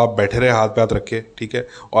वो आप बैठे रहे हाथ पे हाथ रखे। ठीक है,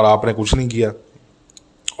 और आपने कुछ नहीं किया।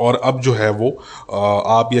 और अब जो है वो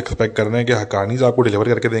आप ये एक्सपेक्ट कर रहे हैं कि हक्कानीज आपको डिलीवर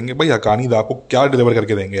करके देंगे। भाई हक्कानीज आपको क्या डिलीवर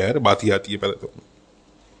करके देंगे यार, बात ही आती है। पहले तो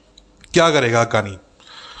क्या करेगा हक्कानी?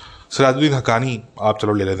 सिराजुद्दीन हक्कानी आप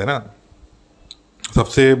चलो ले लेते ना,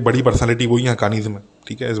 सबसे बड़ी पर्सनैलिटी वही है हक्कानीज में।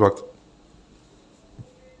 ठीक है, इस वक्त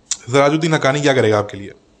सिराजुद्दीन हक्कानी क्या करेगा आपके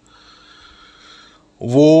लिए?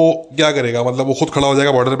 वो क्या करेगा? मतलब वो खुद खड़ा हो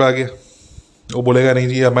जाएगा बॉर्डर पे आके, वो बोलेगा नहीं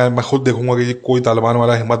जी अब मैं खुद देखूंगा कि जी कोई तालिबान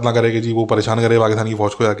वाला हिम्मत ना करे कि जी वो परेशान करे पाकिस्तान की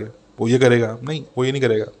फौज को जाके, वो ये करेगा? नहीं, वो ये नहीं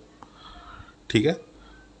करेगा। ठीक है,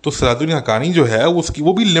 तो सिराजुद्दीन हक्कानी जो है उसकी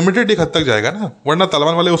वो भी लिमिटेड एक हद तक जाएगा ना, वरना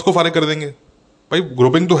तालिबान वाले उसको फारिग कर देंगे। भाई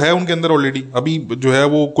ग्रुपिंग तो है उनके अंदर ऑलरेडी। अभी जो है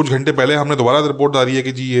वो कुछ घंटे पहले हमने दोबारा रिपोर्ट आ रही है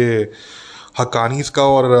कि जी ये हक्कानीस का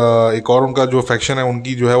और एक और उनका जो फैक्शन है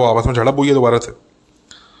उनकी जो है वो आपस में झड़प हुई है दोबारा से।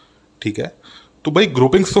 ठीक है, तो भाई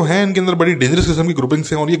ग्रुपिंग्स तो हैं इनके अंदर, बड़ी डेंजरस किस्म की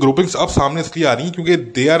ग्रुपिंग्स हैं, और ये ग्रुपिंग्स अब सामने इसलिए आ रही हैं क्योंकि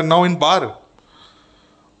they are now in power.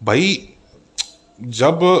 भाई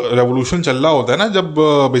जब रेवोल्यूशन चल रहा होता है ना, जब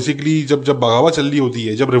बेसिकली जब जब बगावत चल रही होती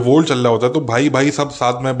है, जब रिवोल्ट चल रहा होता है, तो भाई भाई सब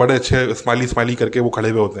साथ में बड़े अच्छे स्माइली स्माइली करके वो खड़े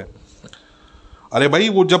हुए होते हैं। अरे भाई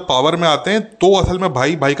वो जब पावर में आते हैं तो असल में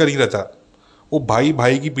भाई भाई का नहीं रहता। वो भाई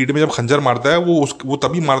भाई की पीठ में जब खंजर मारता है वो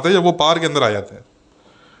तभी मारता है जब वो पावर के अंदर आ जाता है,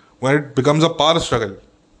 when it becomes a power struggle.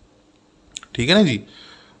 ठीक है ना जी।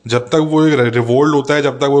 जब तक वो एक रिवोल्ट होता है,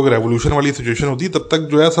 जब तक वो एक रेवोल्यूशन वाली सिचुएशन होती है, तब तक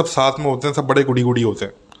जो है सब साथ में होते हैं, सब बड़े गुड़ी गुड़ी होते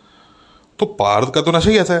हैं। तो पार्थ का तो नशा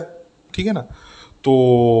ही ऐसा है। ठीक है ना।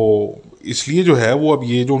 तो इसलिए जो है वो अब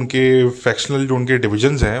ये जो उनके फैक्शनल जो उनके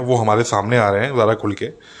डिविजन्स हैं वो हमारे सामने आ रहे हैं ज़्यादा खुल के।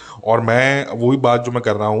 और मैं वही बात जो मैं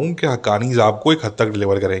कर रहा हूँ कि हक्कानीज आपको एक हद तक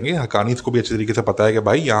डिलीवर करेंगे। हक्कानीज को भी अच्छे तरीके से पता है कि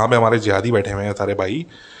भाई यहाँ पे हमारे जिहादी बैठे हुए हैं सारे भाई,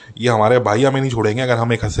 ये हमारे भाई हमें नहीं छोड़ेंगे अगर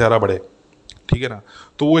हम एक हद से ज़्यादा बढ़े। ठीक है ना।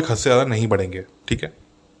 तो वो एक हद से ज़्यादा नहीं बढ़ेंगे। ठीक है।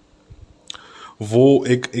 वो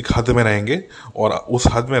एक एक हद में रहेंगे, और उस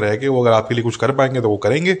हद में रह के वो अगर आपके लिए कुछ कर पाएंगे तो वो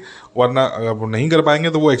करेंगे, वरना अगर वो नहीं कर पाएंगे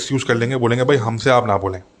तो वो एक्सक्यूज़ कर लेंगे, बोलेंगे भाई हमसे आप ना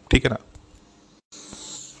बोलें। ठीक है ना।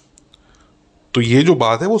 तो ये जो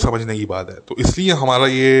बात है वो समझने की बात है। तो इसलिए हमारा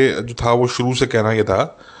ये जो था वो शुरू से कहना ये था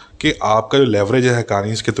कि आपका जो लेवरेज है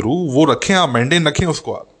हक्कानीज के थ्रू वो रखें, आप मेंटेन रखें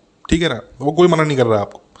उसको आप। ठीक है ना। वो कोई मना नहीं कर रहा है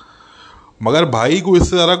आपको, मगर भाई को इससे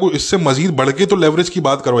ज़्यादा कोई इससे मजीद बढ़ के तो लेवरेज की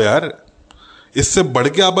बात करो यार। इससे बढ़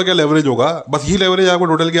के आपका क्या लेवरेज होगा? बस ये लेवरेज आपको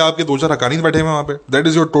टोटल के आपके दो चार हकानीस बैठे हुए वहां पे, that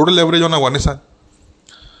is your total leverage on Afghanistan.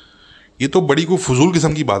 ये तो बड़ी कोई फजूल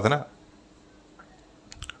किस्म की बात है ना।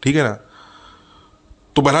 ठीक है ना।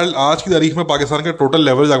 तो बहरहाल आज की तारीख में पाकिस्तान का टोटल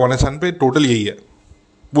लेवरेज अफगानिस्तान पे टोटल यही है।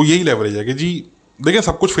 वो यही लेवरेज है कि जी देखिए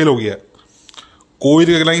सब कुछ फेल हो गया है, कोई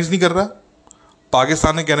रिकग्नाइज नहीं कर रहा,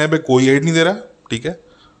 पाकिस्तान ने कहने पे कोई एड नहीं दे रहा। ठीक है।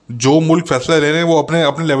 जो मुल्क फैसला ले रहे हैं वो अपने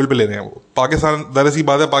अपने लेवल पे ले रहे हैं। वो पाकिस्तान, जाहिर सी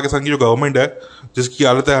बात है, पाकिस्तान की जो गवर्नमेंट है जिसकी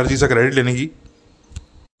आदत है हर चीज़ का क्रेडिट लेने की,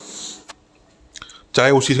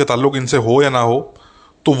 चाहे उस चीज़ का ताल्लुक इनसे हो या ना हो,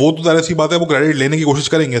 तो वो तो जाहिर सी बात है वो क्रेडिट लेने की कोशिश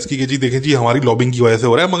करेंगे इसकी कि जी देखें जी हमारी लॉबिंग की वजह से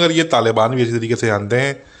हो रहा है। मगर ये तालिबान भी अच्छी तरीके से जानते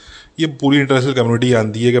हैं, ये पूरी इंटरनेशनल कम्युनिटी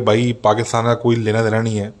जानती है कि भाई पाकिस्तान का कोई लेना देना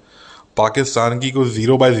नहीं है, पाकिस्तान की कोई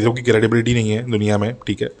 0/0 की क्रेडिबिलिटी नहीं है दुनिया में।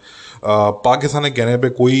 ठीक है। पाकिस्तान के कहने पे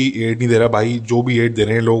कोई एड नहीं दे रहा भाई, जो भी एड दे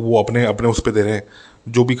रहे हैं लोग वो अपने अपने उस पर दे रहे हैं।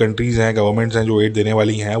 जो भी कंट्रीज़ हैं, गवर्नमेंट्स हैं जो एड देने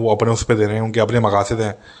वाली हैं, वो अपने उस पर दे रहे हैं, उनके अपने मकासद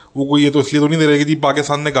हैं। वो कोई ये तो इसलिए तो नहीं दे रहे कि जी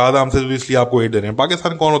पाकिस्तान ने कहा था हमसे तो इसलिए आपको एड दे रहे हैं।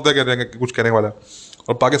 पाकिस्तान कौन होता है कह रहे हैं कुछ कहने वाला,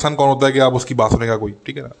 और पाकिस्तान कौन होता है कि आप उसकी बात सुनेगा कोई।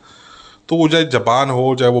 ठीक है ना। तो वो चाहे जापान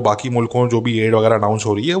हो, चाहे वो बाकी मुल्क हों, जो भी एड वगैरह अनाउंस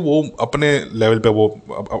हो रही है वो अपने लेवल पे वो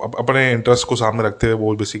अपने इंटरेस्ट को सामने रखते हुए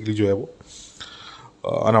वो बेसिकली जो है वो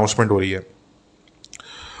अनाउंसमेंट हो रही है।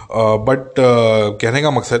 बट कहने का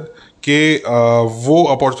मकसद कि वो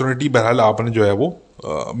अपॉर्चुनिटी बहरहाल आपने जो है वो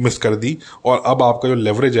मिस कर दी, और अब आपका जो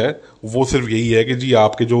लेवरेज है वो सिर्फ यही है कि जी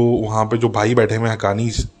आपके जो वहाँ पे जो भाई बैठे हुए हैं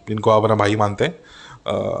हकानीस, जिनको आप अपना भाई मानते हैं,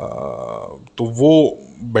 तो वो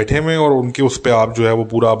बैठे हुए हैं, और उनके उस पर आप जो है वो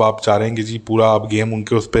पूरा अब आप चाह रहे हैं कि जी पूरा आप गेम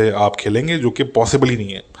उनके उस पर आप खेलेंगे, जो कि पॉसिबल ही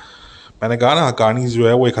नहीं है। मैंने कहा ना हकानीस जो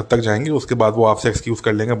है वो एक हद तक जाएंगे, उसके बाद वो आपसे एक्सक्यूज़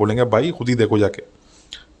कर लेंगे, बोलेंगे भाई खुद ही देखो जाके,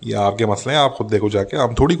 ये आपके मसले हैं, आप खुद देखो जाके,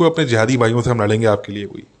 हम थोड़ी कोई अपने जिहादी भाइयों से हम लड़ेंगे आपके लिए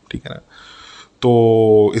कोई। ठीक है ना। तो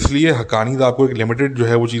इसलिए हकानीज आपको एक लिमिटेड जो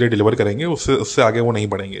है वो चीज़ें डिलीवर करेंगे, उससे उससे आगे वो नहीं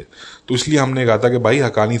बढ़ेंगे। तो इसलिए हमने कहा था कि भाई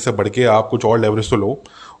हकानीज से बढ़ के आप कुछ और लेवरेज तो लो,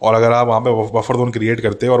 और अगर आप वहाँ पे बफर जोन क्रिएट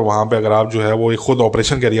करते और वहाँ पे अगर आप जो है वो एक खुद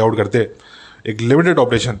ऑपरेशन कैरी आउट करते, एक लिमिटेड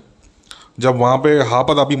ऑपरेशन, जब वहाँ पे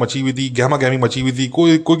हापातापी मची हुई थी, गहमा गहमी मची हुई थी,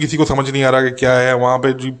 कोई कोई किसी को समझ नहीं आ रहा कि क्या है वहाँ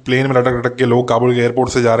पे, जो प्लेन में लटक लटक के लोग काबुल के एयरपोर्ट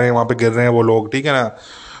से जा रहे हैं, वहाँ पे गिर रहे हैं वो लोग। ठीक है ना।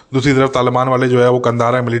 दूसरी तरफ तालिबान वाले जो है वो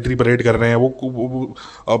कंधार मिलिट्री परेड कर रहे हैं,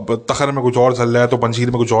 अब तखर में कुछ और चल रहा है तो पंशीर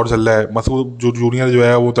में कुछ और चल रहा है, मसूद जो जूनियर जो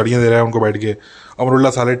है वो तड़ियाँ दे रहा है उनको बैठ के, अमरुल्ला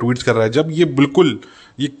साले ट्वीट्स कर रहा है। जब ये बिल्कुल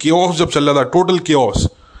ये केओस जब चल रहा था, टोटल केओस,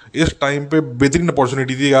 इस टाइम पे बेहतरीन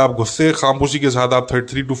अपॉर्चुनिटी थी, आप गुस्से खामोशी के साथ आप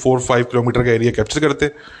 33 to 4-5 किलोमीटर का एरिया कैप्चर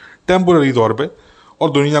करते टेम्पोररी तौर पे,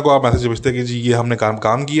 और दुनिया को आप मैसेज भेजते कि जी ये हमने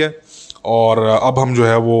काम किया है, और अब हम जो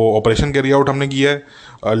है वो ऑपरेशन कैरी आउट हमने किया है,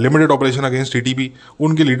 लिमिटेड ऑपरेशन अगेंस्ट टीटीपी।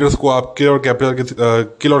 उनके लीडर्स को आप किल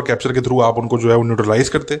और कैप्चर के थ्रू आप उनको जो है वो न्यूट्रलाइज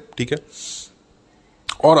करते। ठीक है।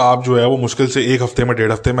 और आप जो है वो मुश्किल से 1 हफ्ते में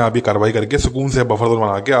 1.5 हफ्ते में आप ये कार्रवाई करके सुकून से बफर जोन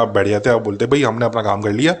बना के आप बैठ जाते, आप बोलते भाई हमने अपना काम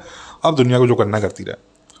कर लिया, अब दुनिया को जो करना करती रहे।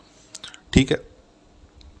 ठीक है।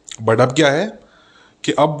 बट अब क्या है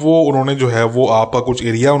कि अब वो उन्होंने जो है वो आपका कुछ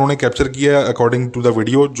एरिया उन्होंने कैप्चर किया है, अकॉर्डिंग टू द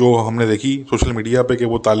वीडियो जो हमने देखी सोशल मीडिया पे, कि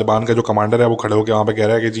वो तालिबान का जो कमांडर है वो खड़े होकर वहाँ पे कह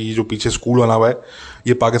रहा है कि जी ये जो पीछे स्कूल बना हुआ है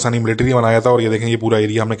ये पाकिस्तानी मिलिट्री ने बनाया था, और ये देखें ये पूरा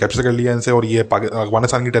एरिया हमने कैप्चर कर लिया इनसे, और ये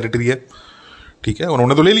अफगानिस्तान की टेरिटरी है। ठीक है।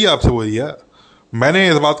 उन्होंने तो ले लिया आपसे वो एरिया, मैंने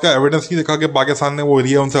इस बात का एविडेंस नहीं देखा कि पाकिस्तान ने वो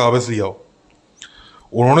एरिया उनसे वापस लिया हो।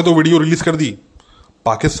 उन्होंने तो वीडियो रिलीज कर दी,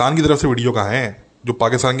 पाकिस्तान की तरफ से वीडियो कहाँ है? जो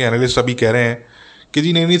पाकिस्तान के एनालिस्ट अभी कह रहे हैं कि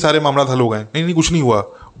जी नहीं नहीं सारे मामला हल हो गए, नहीं नहीं कुछ नहीं हुआ।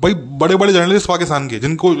 भाई बड़े बड़े जर्नलिस्ट पाकिस्तान के,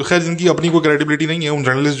 जिनको खैर जिनकी अपनी कोई क्रेडिबिलिटी नहीं है, उन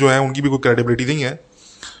जर्नलिस्ट जो है उनकी भी कोई क्रेडिबिलिटी नहीं है,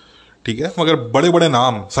 ठीक है, मगर बड़े बड़े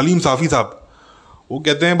नाम, सलीम साफ़ी साहब, वो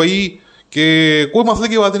कहते हैं भाई कि कोई मसले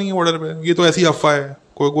की बात नहीं है बॉर्डर पे, ये तो ऐसी अफवाह है,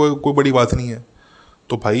 कोई कोई कोई बड़ी बात नहीं है।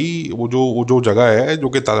 तो भाई वो जो जगह है जो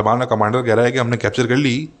कि तालिबान का कमांडर कह रहा है कि हमने कैप्चर कर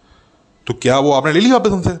ली, तो क्या वो आपने ले ली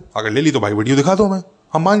वापस हमसे? अगर ले ली तो भाई वीडियो दिखा दो हमें,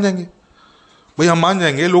 हम मान जाएंगे। भाई हम मान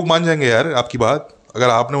जाएंगे, लोग मान जाएंगे यार आपकी बात, अगर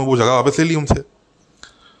आपने वो जगह वापस ले ली हमसे,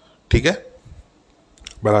 ठीक है।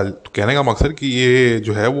 बहरहाल तो कहने का मकसद कि ये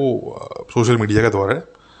जो है वो सोशल मीडिया का दौर है।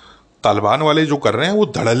 तालिबान वाले जो कर रहे हैं वो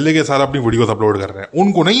धड़ल्ले के साथ अपनी वीडियोस अपलोड कर रहे हैं।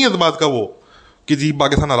 उनको नहीं है इस बात का वो कि जी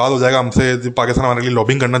पाकिस्तान नाराज़ हो जाएगा हमसे, जी पाकिस्तान हमारे लिए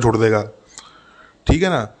लॉबिंग करना छोड़ देगा, ठीक है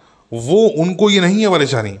ना। वो उनको ये नहीं है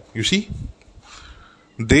परेशानी, you see,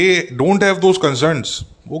 they don't have those concerns.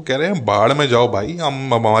 वो कह रहे हैं बाढ़ में जाओ भाई,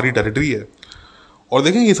 हम हमारी टेरिटरी है। और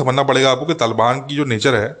देखें ये समझना पड़ेगा आपको कि तालिबान की जो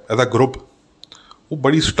नेचर है एज अ ग्रुप, वो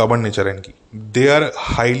बड़ी स्टबन नेचर है इनकी। They are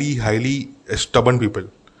highly highly stubborn people,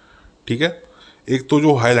 ठीक है। एक तो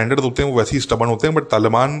जो हाईलैंडर्स होते हैं वो वैसे ही स्टबन होते हैं, बट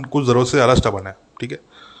तालिबान कुछ ज़रूरत से ज़्यादा स्टबन है, ठीक है।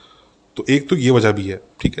 तो एक तो ये वजह भी है,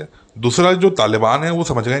 ठीक है। दूसरा जो तालिबान है वो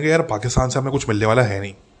समझ गए कि यार पाकिस्तान से हमें कुछ मिलने वाला है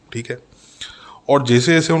नहीं, ठीक है। और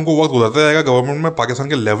जैसे जैसे उनको वक्त गुजरता जाएगा, गवर्नमेंट में पाकिस्तान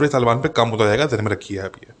के लेवरेज तालिबान पे कम होता जाएगा, ध्यान में रखिए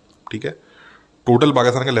आप ये, ठीक है। टोटल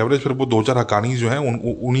पाकिस्तान का लेवरेज फिर वो दो चार हकानी जो हैं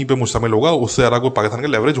उन्हीं पे मुश्तमिल होगा, उससे ज़्यादा कोई पाकिस्तान का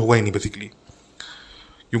लेवरेज होगा ही नहीं बेसिकली।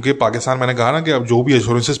 क्योंकि पाकिस्तान, मैंने कहा ना कि अब जो भी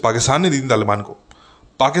एश्योरेंसेस पाकिस्तान ने दी थी तालिबान को,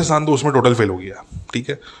 पाकिस्तान तो उसमें टोटल फेल हो गया, ठीक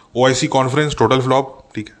है। OIC कॉन्फ्रेंस टोटल फ्लॉप,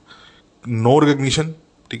 ठीक है। नो रिकग्निशन,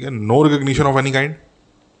 ठीक है, no recognition of any kind.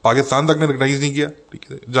 Pakistan तक ने रिकग्नाइज नहीं किया, ठीक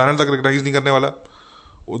है, चाइना तक रिकग्नाइज नहीं करने वाला,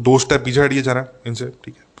 वो 2 स्टेप पीछे हटिए चाइना इनसे,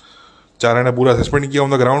 ठीक है। चाइना ने पूरा असेसमेंट नहीं किया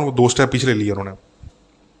ऑन द ग्राउंड, वो 2 स्टेप पीछे ले लिए उन्होंने।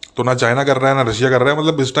 तो ना चाइना कर रहा है ना रशिया कर रहा है,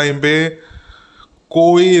 मतलब इस टाइम पे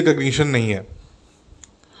कोई रिकग्निशन नहीं है।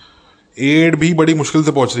 एड भी बड़ी मुश्किल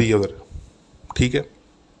से पहुंच रही है उधर, ठीक है।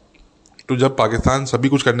 तो जब पाकिस्तान सभी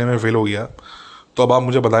कुछ करने में फेल हो गया, तो अब आप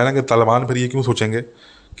मुझे बताएं ना कि तालिबान फिर ये क्यों सोचेंगे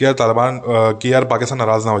कि यार तालिबान कि यार पाकिस्तान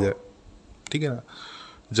नाराज़ ना हो जाए, ठीक है ना।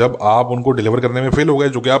 जब आप उनको डिलीवर करने में फेल हो गए,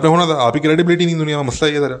 जो कि आपने होना था, आप ही क्रेडिबिलिटी नहीं दुनिया में, मसला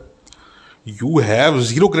ये जरा, you have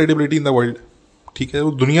zero credibility in the world, ठीक है।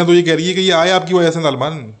 तो दुनिया तो ये कह रही है कि ये आए आपकी वजह से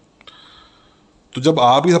तालिबान। तो जब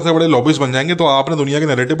आप ही सबसे बड़े लॉबिस्ट बन जाएंगे, तो आपने दुनिया के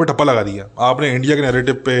नैरेटिव पे ठप्पा लगा दिया, आपने इंडिया के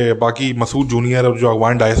नैरेटिव पे, बाकी मसूद जूनियर और जो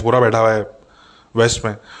अफगान डायस्पोरा बैठा हुआ है वेस्ट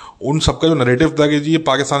में, उन सबका जो नैरेटिव था कि जी ये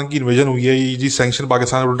पाकिस्तान की इन्वेजन हुई है, ये जी सैंक्शन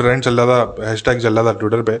पाकिस्तान पर ट्रेंड चल रहा था, हैशटैग चल रहा था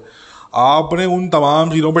ट्विटर पे, आपने उन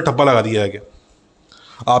तमाम चीज़ों पे ठप्पा लगा दिया है कि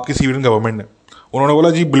आपकी सिविलियन गवर्नमेंट ने, उन्होंने बोला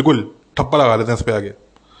जी बिल्कुल ठप्पा लगा देते हैं इस पर आगे,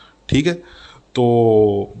 ठीक है।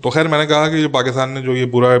 तो खैर मैंने कहा कि जो पाकिस्तान ने जो ये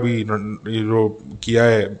पूरा अभी ये जो किया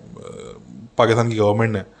है पाकिस्तान की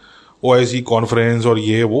गवर्नमेंट ने, OIC कॉन्फ्रेंस और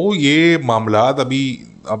ये मामलात अभी,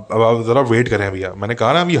 अब आप ज़रा वेट करें भैया। मैंने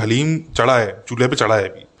कहा ना अभी हलीम चढ़ा है, चूल्हे पे चढ़ा है,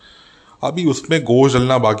 अभी अभी उसमें गोश्त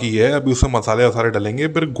डलना बाकी है, अभी उसमें मसाले वसाले डलेंगे,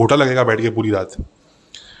 फिर घोटा लगेगा बैठ के पूरी रात,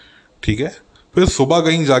 ठीक है। फिर सुबह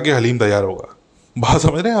कहीं जाके हलीम तैयार होगा। बात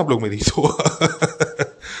समझ रहे हैं आप लोग मेरी?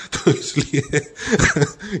 तो इसलिए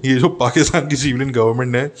ये जो पाकिस्तान की सिविलियन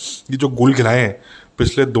गवर्नमेंट ने ये जो गुल खिलाए हैं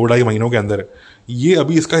पिछले 2-2.5 महीनों के अंदर, ये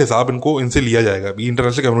अभी इसका हिसाब इनसे लिया जाएगा। अभी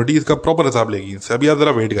इंटरनेशनल कम्युनिटी इसका प्रॉपर हिसाब लेगी इनसे, अभी आप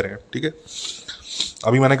ज़रा वेट करें, ठीक है।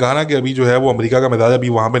 अभी मैंने कहा ना कि अभी जो है वो अमेरिका का मिजाज अभी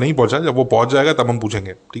वहाँ पे नहीं पहुँचा, जब वो पहुँच जाएगा तब हम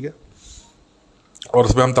पूछेंगे, ठीक है। और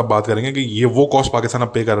उस पर हम तब बात करेंगे कि ये वो कॉस्ट पाकिस्तान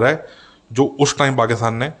अब पे कर रहा है जो उस टाइम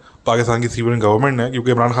पाकिस्तान की सिविलियन गवर्नमेंट ने,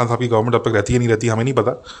 क्योंकि इमरान खान साहब की गवर्नमेंट अब तक रहती है नहीं रहती हमें नहीं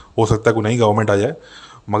पता, हो सकता है कोई नई गवर्नमेंट आ जाए,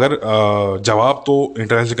 मगर जवाब तो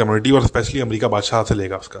इंटरनेशनल कम्युनिटी और स्पेशली अमेरिका बादशाह से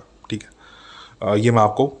लेगा उसका, ठीक है। ये मैं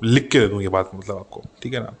आपको लिख के दे दूँ ये बात, मतलब आपको,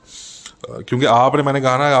 ठीक है ना। क्योंकि मैंने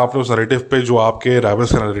कहा ना, आपने उस नैरेटिव पे जो आपके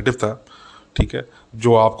राइवल्स का नैरेटिव था, ठीक है,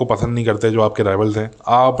 जो आपको पसंद नहीं करते, जो आपके राइवल्स हैं,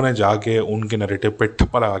 आपने जाके उनके नैरेटिव पे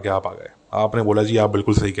ठप्पा लगा के आप आ गए, आपने बोला जी आप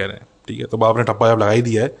बिल्कुल सही कह रहे हैं, ठीक है। तो आपने ठप्पा जब लगा ही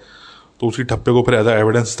दिया है, तो उसी ठप्पे को फिर एज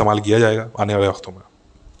एविडेंस इस्तेमाल किया जाएगा आने वाले वक्तों में।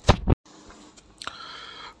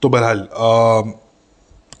 तो बहरहाल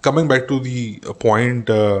coming back to the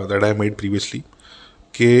point that I made previously,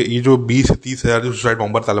 कि ये जो 20 से 30 हज़ार जो सुसाइड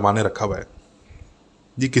बॉम्बर तालिबान ने रखा हुआ है,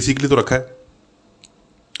 ये किसी के लिए तो रखा है,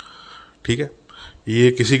 ठीक है,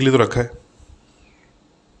 ये किसी के लिए तो रखा है,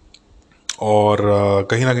 और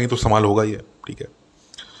कहीं ना कहीं तो इस्तेमाल होगा ही है, ठीक है।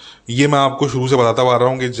 ये मैं आपको शुरू से बताता आ रहा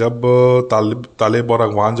हूँ कि जब तालिब और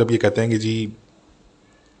अफगान जब ये कहते हैं कि जी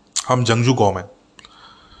हम जंगजू कौम है,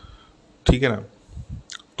 ठीक है ना,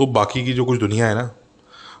 तो बाकी की जो कुछ दुनिया है ना,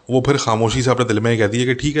 वो फिर खामोशी से अपने दिल में ये कहती है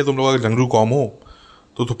कि ठीक है तुम लोग अगर जंगजू कौम हो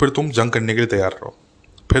तो फिर तुम जंग करने के लिए तैयार रहो,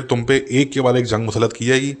 फिर तुम पे एक के बाद एक जंग मुसलत की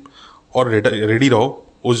जाएगी और रेडी रहो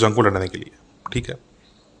उस जंग को लड़ने के लिए, ठीक है।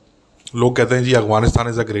 लोग कहते हैं जी Afghanistan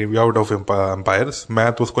is a graveyard of empires,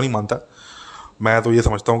 मैं तो उसको नहीं मानता। मैं तो ये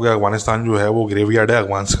समझता हूँ कि अफगानिस्तान जो है वो ग्रेवयार्ड है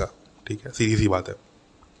अफगान्स का, ठीक है, सीधी सी बात है।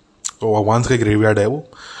 तो अफगान्स का ग्रेवयार्ड है वो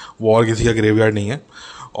और किसी का ग्रेवयार्ड नहीं है।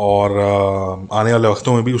 और आने वाले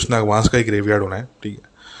वक्तों में भी उसने अफगान्स का ही ग्रेवयार्ड होना है, ठीक है।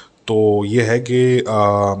 तो ये है कि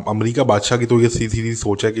अमेरिका बादशाह की तो ये सीधी सीधी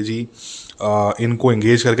सोच है कि जी इनको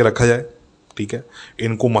एंगेज करके रखा जाए, ठीक है,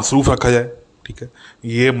 इनको मसरूफ़ रखा जाए, ठीक है।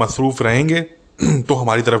 ये मसरूफ़ रहेंगे तो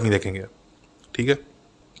हमारी तरफ नहीं देखेंगे, ठीक है।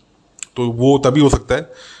 तो वो तभी हो सकता है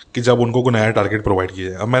कि जब उनको कोई नया टारगेट प्रोवाइड किया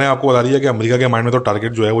जाए। अब मैंने आपको बता दिया कि अमेरिका के माइंड में तो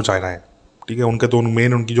टारगेट जो है वो चाइना है, ठीक है। उनके तो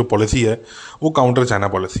मेन उनकी जो पॉलिसी है वो काउंटर चाइना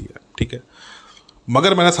पॉलिसी है, ठीक है।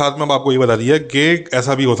 मगर मैंने साथ में अब आपको ये बता दिया कि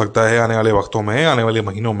ऐसा भी हो सकता है आने वाले वक्तों में, आने वाले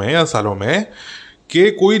महीनों में या सालों में, कि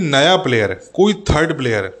कोई नया प्लेयर, कोई थर्ड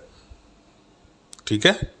प्लेयर, ठीक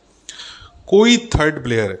है, कोई थर्ड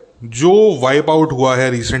प्लेयर जो वाइप आउट हुआ है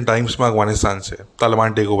रिसेंट टाइम्स में अफगानिस्तान से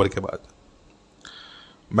तालिबान टेक ओवर के बाद।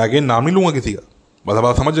 मैं अगेन नाम नहीं लूंगा किसी का, मतलब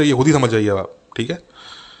आप समझ जाइए, खुद ही समझ जाइए आप, ठीक है,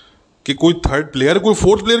 कि कोई थर्ड प्लेयर, कोई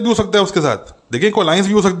फोर्थ प्लेयर भी हो सकता है उसके साथ। देखिए कोई अलायंस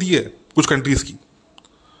भी हो सकती है कुछ कंट्रीज की,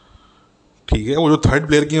 ठीक है। वो जो थर्ड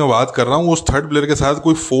प्लेयर की मैं बात कर रहा हूँ, उस थर्ड प्लेयर के साथ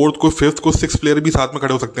कोई फोर्थ, कोई फिफ्थ, कोई सिक्स प्लेयर भी साथ में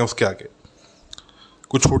खड़े हो सकते हैं उसके आगे।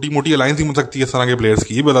 कुछ छोटी मोटी अलायंस ही मिल सकती है इस तरह के प्लेयर्स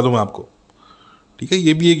की, ये बता दूं मैं आपको, ठीक है।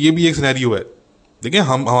 ये भी एक सिनेरियो है। देखिए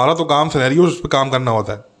हमारा तो काम सिनेरियो पे काम करना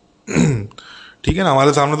होता है ठीक है ना।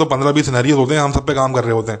 हमारे सामने तो 15-20 सिनेरियोज होते हैं, हम सब पे काम कर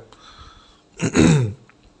रहे होते हैं,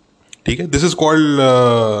 ठीक है। This is called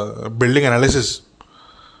building analysis,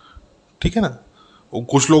 ठीक है ना।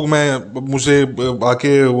 कुछ लोग मैं मुझे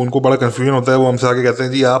आके उनको बड़ा कन्फ्यूजन होता है, वो हमसे आके कहते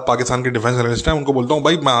हैं जी आप पाकिस्तान के डिफेंस एनालिस्ट हैं। उनको बोलता हूँ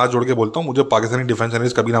भाई, मैं हाथ जोड़ के बोलता हूँ, मुझे पाकिस्तानी डिफेंस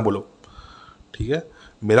एनालिस्ट कभी ना बोलो, ठीक है।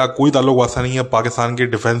 मेरा कोई ताल्लुक वास्ता नहीं है पाकिस्तान के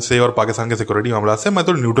डिफेंस से और पाकिस्तान के सिक्योरिटी मामला से। मैं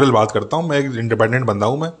तो न्यूट्रल बात करता हूँ, मैं एक इंडिपेंडेंट बंदा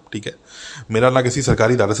हूँ मैं, ठीक है। मेरा ना किसी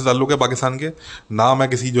सरकारी इदारे से ताल्लुक है पाकिस्तान के, ना मैं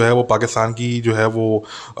किसी जो है वो पाकिस्तान की जो है वो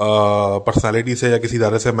पर्सनालिटी से या किसी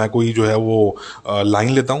इदारे से मैं कोई जो है वो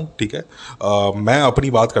लाइन लेता हूँ, ठीक है। मैं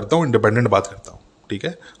अपनी बात करता हूँ, इंडिपेंडेंट बात करता हूँ, ठीक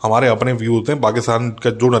है। हमारे अपने व्यू होते हैं, पाकिस्तान का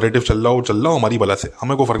जो नैरेटिव चल रहा हो वो चल रहा हो हमारी भला से,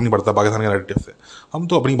 हमें कोई फ़र्क नहीं पड़ता पाकिस्तान के नैरेटिव से। हम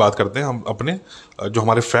तो अपनी बात करते हैं, हम अपने जो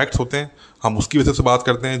हमारे फैक्ट्स होते हैं हम उसकी वजह से बात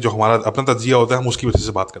करते हैं, जो हमारा अपना तजिया होता है हम उसकी वजह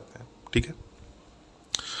से बात करते हैं, ठीक है।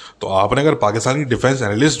 तो आपने अगर पाकिस्तानी डिफेंस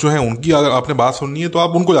एनालिस्ट जो है उनकी अगर आपने बात सुननी है तो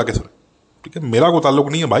आप उनको जाके सुने, ठीक है। मेरा कोई ताल्लुक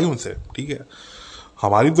नहीं है भाई उनसे, ठीक है।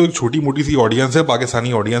 हमारी तो एक छोटी मोटी सी ऑडियंस है,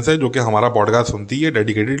 पाकिस्तानी ऑडियंस है, जो कि हमारा पॉडकास्ट सुनती है,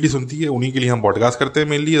 डेडिकेटेडली सुनती है। उन्हीं के लिए हम पॉडकास्ट करते हैं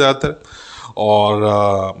मेनली ज़्यादातर। और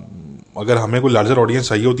अगर हमें कोई लार्जर ऑडियंस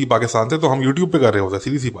चाहिए होती पाकिस्तान से तो हम यूट्यूब पे कर रहे होते हैं,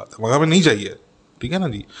 सीधी सी बात है, मगर हमें नहीं चाहिए, ठीक है ना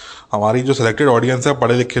जी। हमारी जो सिलेक्टेड ऑडियंस है,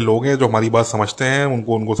 पढ़े लिखे लोग हैं जो हमारी बात समझते हैं,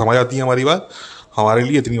 उनको उनको समझ आती है हमारी बात, हमारे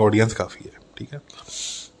लिए इतनी ऑडियंस काफ़ी है, ठीक है।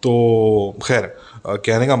 तो खैर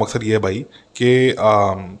कहने का मकसद ये है भाई कि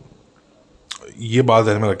ये बात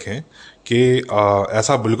ध्यान में रखें कि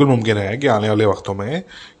ऐसा बिल्कुल मुमकिन है कि आने वाले वक्तों में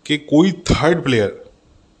कि कोई थर्ड प्लेयर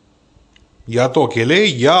या तो अकेले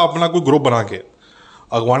या अपना कोई ग्रुप बना के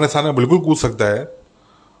अफगानिस्तान में बिल्कुल कूद सकता है।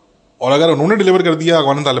 और अगर उन्होंने डिलीवर कर दिया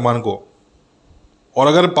अफगान तालिबान को, और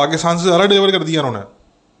अगर पाकिस्तान से ज़्यादा डिलीवर कर दिया उन्होंने,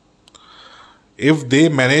 if they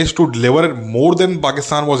manage to deliver more than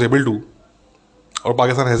Pakistan was able to, और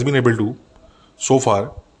Pakistan has been able to so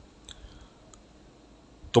far,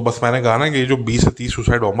 तो बस मैंने कहा ना कि ये जो 20 से 30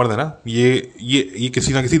 सुसाइड बॉम्बर है ना, ये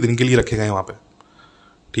किसी ना किसी दिन के लिए रखे गए वहाँ पे,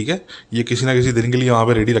 ठीक है। ये किसी ना किसी दिन के लिए वहाँ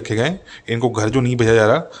पे रेडी रखे गए। इनको घर जो नहीं भेजा जा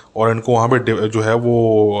रहा, और इनको वहाँ पे जो है वो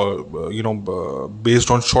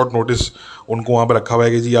बेस्ड ऑन शॉर्ट नोटिस उनको वहाँ पे रखा हुआ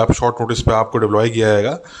है कि जी आप शॉर्ट नोटिस पे आपको डिप्लॉय किया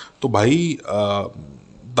जाएगा। तो भाई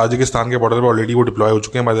ताजिकिस्तान के बॉर्डर पे ऑलरेडी वो डिप्लॉय हो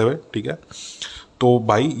चुके हैं बाय द वे, ठीक है। तो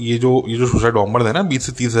भाई ये जो सुसाइड बॉम्बर है ना 20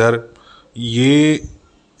 से 30 हज़ार, ये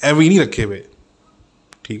एवं ही नहीं रखे हुए,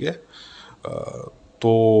 ठीक है।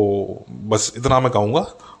 तो बस इतना मैं कहूँगा।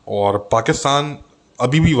 और पाकिस्तान,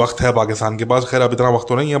 अभी भी वक्त है पाकिस्तान के पास, खैर अब इतना वक्त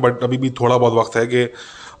तो नहीं है बट अभी भी थोड़ा बहुत वक्त है कि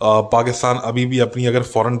पाकिस्तान अभी भी अपनी अगर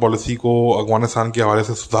फॉरेन पॉलिसी को अफगानिस्तान के हवाले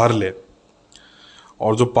से सुधार ले,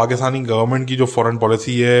 और जो पाकिस्तानी गवर्नमेंट की जो फॉरेन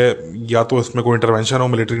पॉलिसी है, या तो इसमें कोई इंटरवेंशन हो,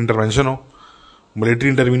 मिलिट्री इंटरवेंशन हो, मिलिट्री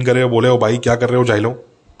इंटरवीन करे, बोले हो भाई क्या कर रहे हो जाइलो,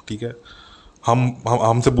 ठीक है।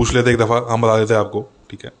 हमसे पूछ लेते एक दफ़ा, हम बता देते आपको,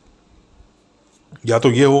 ठीक है। या तो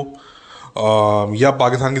ये हो या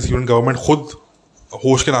पाकिस्तान की सिविल गवर्नमेंट खुद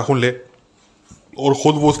होश के नाखून ले और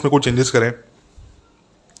ख़ुद वो उसमें कोई चेंजेस करें,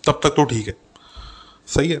 तब तक तो ठीक है,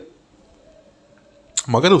 सही है।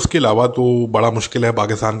 मगर उसके अलावा तो बड़ा मुश्किल है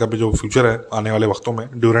पाकिस्तान का भी जो फ्यूचर है आने वाले वक्तों में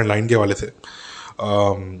ड्यूरेंट लाइन के हवाले से।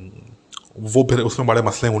 वो फिर उसमें बड़े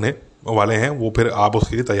मसले होने वाले हैं, वो फिर आप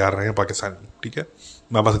उसके लिए तैयार रहें पाकिस्तान, ठीक है।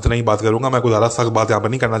 मैं बस इतना ही बात करूँगा, मैं कोई ज़्यादा सख्त बात यहाँ पर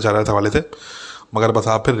नहीं करना चाह रहा था हवाले से, मगर बस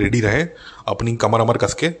आप फिर रेडी रहें, अपनी कमर अमर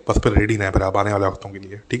कस के बस फिर रेडी रहें फिर आप आने वाले वक्तों के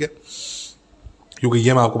लिए, ठीक है। क्योंकि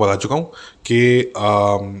ये मैं आपको बता चुका हूँ कि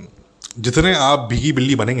जितने आप भीगी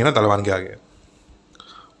बिल्ली बनेंगे ना तालिबान के आगे,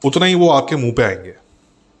 उतना ही वो आपके मुंह पे आएंगे,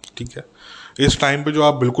 ठीक है। इस टाइम पे जो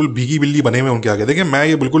आप बिल्कुल भीगी बिल्ली बने हुए उनके आगे, देखिए मैं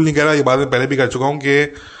ये बिल्कुल नहीं कह रहा, ये बात मैं पहले भी कर चुका हूँ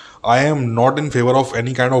कि I am not in favour of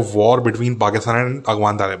any kind of war between Pakistan and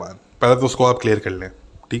Afghan Taliban. पहले तो उसको आप क्लियर कर लें,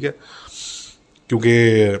 ठीक है।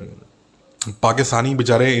 क्योंकि पाकिस्तानी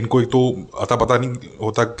बेचारे, इनको एक तो अता पता नहीं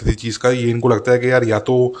होता किसी चीज़ का, ये इनको लगता है कि यार या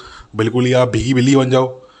तो बिल्कुल ही आप भीगी बिल्ली बन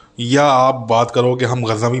जाओ, या आप बात करो कि हम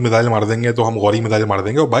गज़नवी मिसाइल मार देंगे तो हम गौरी मिसाइल मार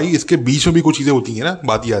देंगे। और भाई इसके बीच में भी कुछ चीज़ें होती हैं ना,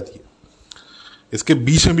 बात ही आती है, इसके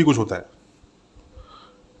बीच में भी कुछ होता है,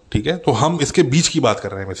 ठीक है। तो हम इसके बीच की बात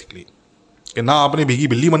कर रहे हैं बेसिकली, कि ना आपने भीगी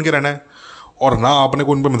बिल्ली बन के रहना है और ना आपने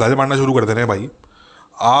को उन पर मिसाइल मारना शुरू कर देना है। भाई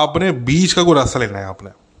आपने बीच का कोई रास्ता लेना है आपने।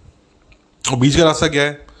 और बीच का रास्ता क्या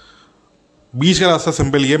है? बीच का रास्ता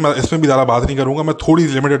सिंपल ये, मैं इसमें भी ज़्यादा बात नहीं करूंगा, मैं थोड़ी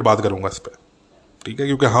लिमिटेड बात करूंगा इस पर, ठीक है।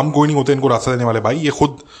 क्योंकि हम कोई नहीं होते इनको रास्ता देने वाले। भाई ये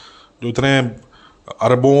खुद जो इतने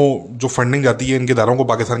अरबों जो फंडिंग जाती है इनके दारों को,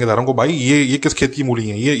 पाकिस्तान के दारों को, भाई ये किस खेत की मूली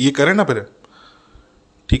है? ये करें ना फिर,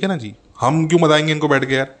 ठीक है ना जी। हम क्यों बताएंगे इनको बैठ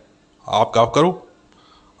के? यार आप करो,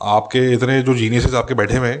 आपके इतने जो जीनियसेस आपके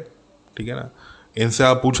बैठे हुए हैं, ठीक है ना, इनसे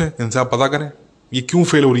आप पूछें, इनसे आप पता करें ये क्यों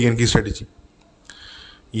फेल हो रही है इनकी स्ट्रेटेजी,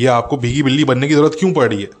 ये आपको भीगी बिल्ली बनने की जरूरत क्यों पड़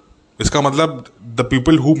रही है। इसका मतलब the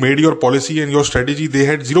people who made your policy and your strategy they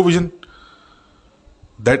had zero vision,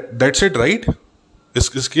 that's it, right.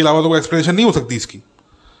 इसके अलावा तो कोई एक्सप्लेनेशन नहीं हो सकती इसकी।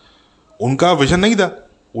 उनका विजन नहीं था,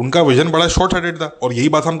 उनका विजन बड़ा शॉर्ट हार्टेड था। और यही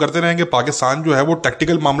बात हम करते रहेंगे, पाकिस्तान जो है वो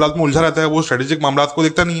टैक्टिकल मामला में उलझा रहता है, वो स्ट्रेटेजिक मामला को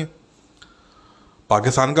देखता नहीं है।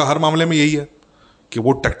 पाकिस्तान का हर मामले में यही है कि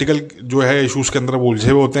वो टैक्टिकल जो है इशूज के अंदर वो उलझे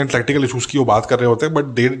हुए होते हैं, टैक्टिकल इशूज की वो बात कर रहे होते हैं, but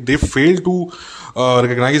they fail to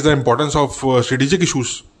recognise the importance of strategic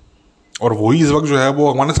issues. और वही इस वक्त जो है वो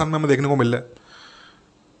अफगानिस्तान में हमें देखने को मिल रहा है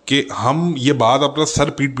कि हम ये बात अपना सर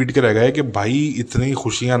पीट पीट के रह गए कि भाई इतनी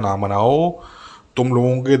खुशियां ना मनाओ। तुम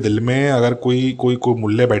लोगों के दिल में अगर कोई कोई कोई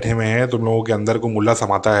मुल्ले बैठे हुए हैं, तुम लोगों के अंदर कोई मुल्ला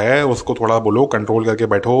समाता है, उसको थोड़ा बोलो कंट्रोल करके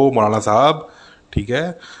बैठो मौलाना साहब, ठीक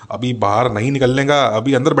है। अभी बाहर नहीं निकलने का,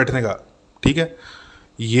 अभी अंदर बैठने का, ठीक है।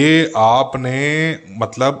 ये आपने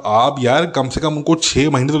मतलब आप यार कम से कम उनको 6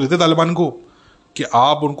 महीने तो देते तालिबान को, कि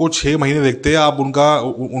आप उनको 6 महीने देखते, आप उनका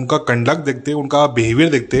उनका कंडक्ट देखते, उनका बिहेवियर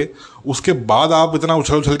देखते, उसके बाद आप इतना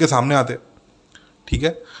उछल उछल के सामने आते, ठीक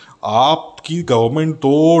है। आपकी गवर्नमेंट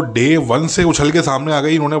तो डे 1 से उछल के सामने आ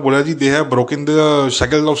गई। इन्होंने बोला जी they have broken the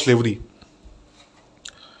shackles of slavery.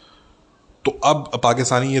 तो अब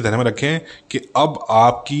पाकिस्तानी ये ध्यान में रखें कि अब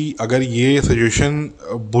आपकी अगर ये सिचुएशन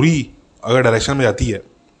बुरी अगर डायरेक्शन में जाती है,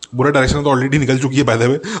 बुरे डायरेक्शन में तो ऑलरेडी निकल चुकी है बाय द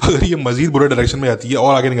वे, अगर ये मजीद बुरे डायरेक्शन में जाती है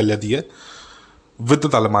और आगे निकल जाती है विद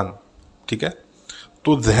तालिबान, ठीक है,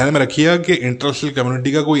 तो ध्यान में रखिएगा कि इंटरनेशनल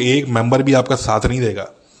कम्युनिटी का कोई एक मेंबर भी आपका साथ नहीं देगा।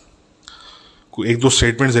 कोई एक दो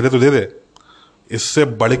स्टेटमेंट दे दे तो दे दे, इससे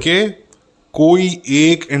बढ़ के कोई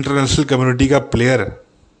एक इंटरनेशनल कम्युनिटी का प्लेयर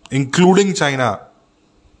इंक्लूडिंग चाइना,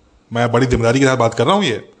 मैं बड़ी जिम्मेदारी के साथ बात कर रहा हूं,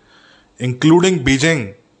 ये including Beijing,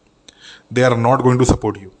 they are not going to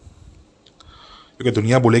support you. क्योंकि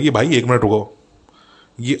दुनिया बोलेगी भाई एक मिनट रुको,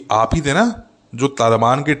 ये आप ही थे ना जो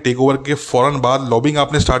तालिबान के टेक ओवर के फौरन बाद लॉबिंग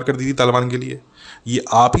आपने स्टार्ट कर दी थी तालिबान के लिए। ये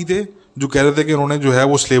आप ही थे जो कह रहे थे कि उन्होंने जो है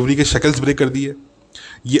वो स्लेवरी के शक्ल्स ब्रेक कर दिए।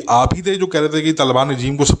 ये आप ही थे जो कह रहे थे कि तालिबान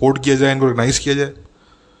रिजीम को सपोर्ट किया जाए, इनको रिकग्नाइज किया जाए।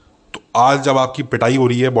 तो आज जब आपकी पिटाई हो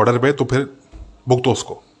रही है बॉर्डर पे, तो फिर भुगतो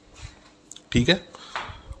उसको, ठीक है,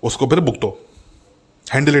 उसको फिर भुगतो।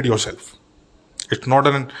 Handle it your self. It's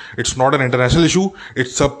not an international issue,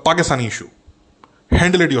 it's a Pakistani issue.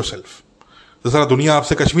 Handle it your self. तो सारा दुनिया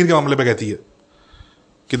आपसे कश्मीर के मामले पे कहती है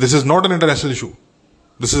कि this is not an international issue,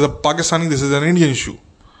 this is a Pakistani, this is an Indian issue.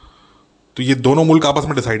 तो ये दोनों मुल्क आपस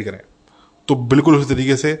में डिसाइड करें। तो बिल्कुल उसी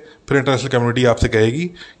तरीके से फिर इंटरनेशनल कम्युनिटी आपसे कहेगी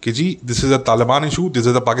कि जी this is a Taliban issue, this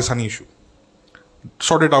is a Pakistani issue,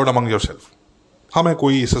 sort it out among yourself. हमें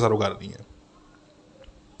कोई इससे सरोकार नहीं है,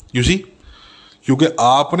 यू सी। क्योंकि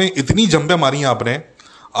आपने इतनी जंपें मारी,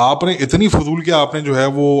 आपने इतनी फजूल के आपने जो है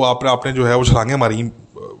वो आपने जो है वो छलांगें मारी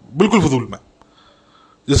बिल्कुल फजूल में,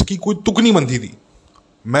 जिसकी कोई तुक नहीं बनती थी।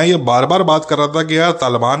 मैं ये बार बार बात कर रहा था कि यार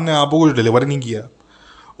तालिबान ने आपको कुछ डिलीवर नहीं किया,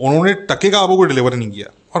 उन्होंने टके का आपको डिलीवर नहीं किया,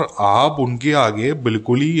 और आप उनके आगे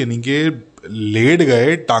बिल्कुल ही यानी कि लेट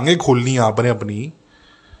गए, टांगे खोलनी आपने अपनी,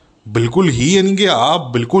 बिल्कुल ही यानी कि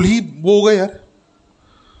आप बिल्कुल ही वो हो गए यार।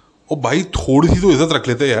 और भाई थोड़ी सी तो इज्जत रख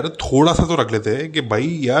लेते यार, थोड़ा सा तो रख लेते कि भाई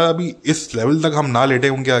यार अभी इस लेवल तक हम ना लेटे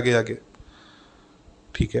उनके आगे आके,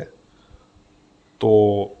 ठीक है। तो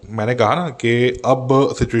मैंने कहा ना कि अब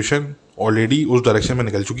सिचुएशन ऑलरेडी उस डायरेक्शन में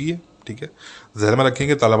निकल चुकी है। ठीक है, जहन में रखें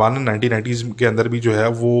कि तालिबान ने 1990s के अंदर भी जो है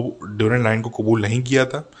वो ड्यूरेंट लाइन को कबूल नहीं किया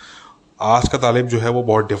था। आज का तालिब जो है वो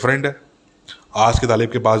बहुत डिफरेंट है। आज के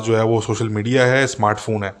तालिब के पास जो है वो सोशल मीडिया है,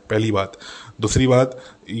 स्मार्टफोन है, पहली बात। दूसरी बात,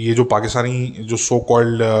 ये जो पाकिस्तानी जो सो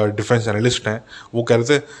कॉल्ड डिफेंस एनालिस्ट हैं वो कह रहे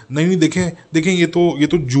थे नहीं नहीं, देखें देखें, ये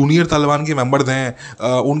तो जूनियर तालिबान के मेंबर्स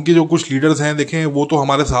हैं, उनके जो कुछ लीडर्स हैं देखें वो तो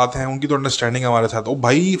हमारे साथ हैं, उनकी तो अंडरस्टैंडिंग हमारे साथ। ओ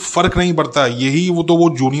भाई, फ़र्क नहीं पड़ता, यही वो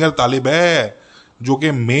जूनियर तालिब है जो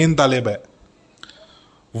कि मेन तालिब है।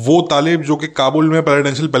 वो तालिब जो कि काबुल में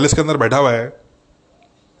प्रेसिडेंशियल पैलेस के अंदर बैठा हुआ है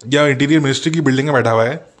या इंटीरियर मिनिस्ट्री की बिल्डिंग में बैठा हुआ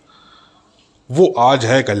है, वो आज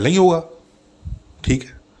है कल नहीं होगा, ठीक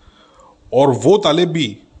है। और वो तालिब भी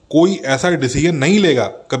कोई ऐसा डिसीजन नहीं लेगा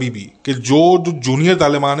कभी भी कि जो जो जूनियर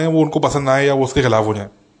तालिबान है वो उनको पसंद आए या वो उसके खिलाफ हो जाए,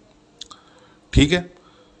 ठीक है।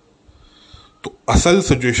 तो असल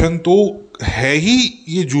सिचुएशन तो है ही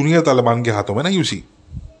ये जूनियर तालिबान के हाथों में ना। यूसी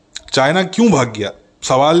चाइना क्यों भाग गया,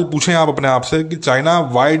 सवाल पूछें आप अपने आप से कि China,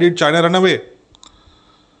 why did China run away.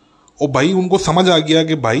 और भाई उनको समझ आ गया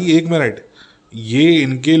कि भाई एक मिनट, ये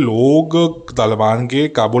इनके लोग तालिबान के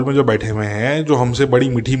काबुल में जो बैठे हुए हैं, जो हमसे बड़ी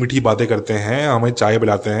मीठी मीठी बातें करते हैं, हमें चाय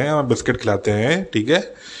पिलाते हैं, हमें बिस्किट खिलाते हैं, ठीक है,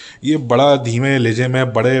 ये बड़ा धीमे लहजे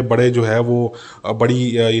में बड़े बड़े जो है वो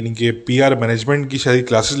बड़ी यानी कि पीआर मैनेजमेंट की शायद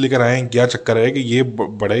क्लासेस लेकर आए हैं। क्या चक्कर है कि ये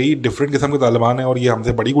बड़े ही डिफरेंट किस्म के तालिबान हैं और ये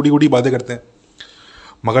हमसे बड़ी गुड़ी गुड़ी बातें करते हैं।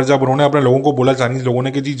 मगर जब उन्होंने अपने लोगों को बोला, चाइनीज़ लोगों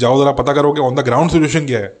ने, कि जी जाओ ज़रा पता करो कि ऑन द ग्राउंड सिचुएशन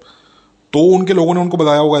क्या है, तो उनके लोगों ने उनको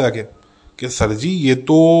बताया होगा जाके कि सर जी ये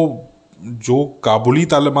तो जो काबुली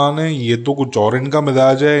तालिबान है ये तो कुछ और इनका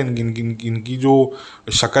मिजाज है, इनकी जो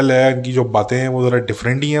शक्ल है, इनकी जो बातें हैं वो ज़रा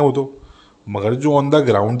डिफरेंट ही हैं वो तो। मगर जो ऑन द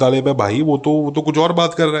ग्राउंड तालिब है भाई, वो तो कुछ और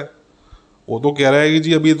बात कर रहा है। वो तो कह रहा है कि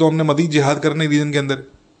जी अभी तो हमने मजीद जिहाद करने रीजन के अंदर,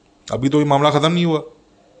 अभी तो ये मामला ख़त्म नहीं हुआ,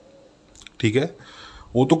 ठीक है।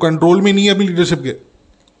 वो तो कंट्रोल में नहीं है अभी लीडरशिप के।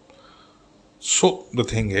 सो द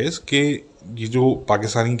थिंग इज कि ये जो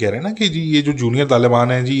पाकिस्तानी कह रहे हैं ना कि जी ये जो जूनियर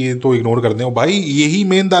तालिबान है जी ये तो इग्नोर कर दें, भाई यही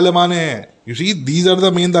मेन तालिबान है। You see, these are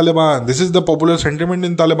the main Taliban, this is the popular sentiment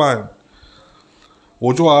in Taliban.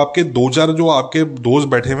 वो जो आपके दो चार जो आपके दोस्त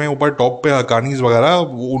बैठे हुए हैं ऊपर टॉप पे, हकानीज वगैरह,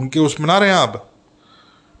 उनके उसमें ना रहे आप,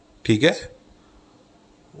 ठीक है।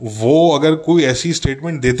 वो अगर कोई ऐसी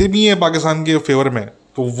स्टेटमेंट देते भी हैं पाकिस्तान के फेवर में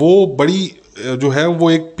तो वो बड़ी जो है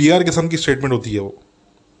वो एक पीआर किस्म की स्टेटमेंट होती है, वो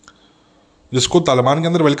जिसको तालिबान के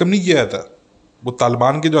अंदर वेलकम नहीं किया जाता। वो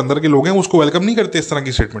तालिबान के जो अंदर के लोग हैं उसको वेलकम नहीं करते इस तरह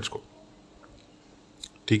की स्टेटमेंट्स को,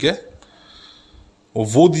 ठीक है।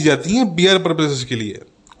 वो दी जाती हैं पीआर पर्पसेस के लिए।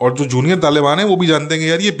 और जो जूनियर तालिबान है वो भी जानते हैं कि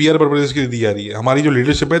यार ये पीआर पर्पसेस के लिए दी जा रही है, हमारी जो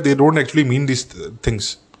लीडरशिप है they don't actually mean this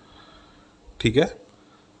things, ठीक है।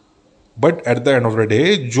 But at the end of the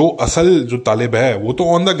day जो असल जो तालिब है वो तो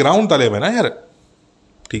ऑन द ग्राउंड तालिब है ना यार,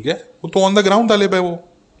 ठीक है। वो तो ऑन द ग्राउंड तालिब है वो,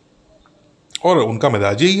 और उनका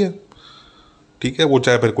मिजाज यही है, ठीक है। वो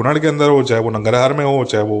चाहे फिर कुनाड़ के अंदर हो, चाहे वो नंगरहार में हो,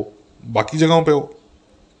 चाहे वो बाकी जगहों पे हो,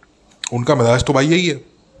 उनका मिजाज तो भाई यही है,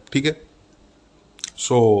 ठीक है।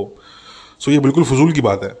 सो ये बिल्कुल फजूल की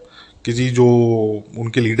बात है कि जी जो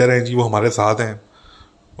उनके लीडर हैं जी वो हमारे साथ हैं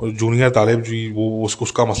और जूनियर तालिब जी वो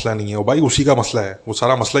उसका मसला नहीं है, वो भाई उसी का मसला है, वो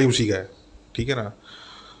सारा मसला ही उसी का है, ठीक है ना।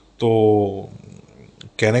 तो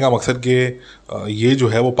कहने का मकसद कि ये जो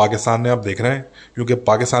है वो पाकिस्तान ने आप देख रहे हैं क्योंकि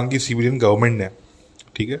पाकिस्तान की सिविलियन गवर्नमेंट ने,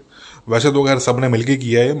 ठीक है, वैसे तो अगर सब ने मिलके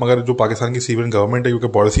किया है, मगर जो पाकिस्तान की सिविलियन गवर्नमेंट है क्योंकि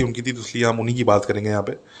पॉलिसी उनकी थी तो इसलिए हम उन्हीं की बात करेंगे यहाँ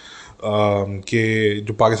पे कि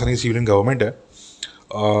जो पाकिस्तानी सिविलियन गवर्नमेंट है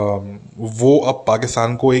वो अब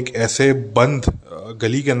पाकिस्तान को एक ऐसे बंद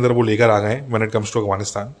गली के अंदर वो लेकर आ गए when it comes to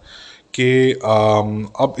Afghanistan कि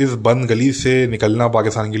अब इस बंद गली से निकलना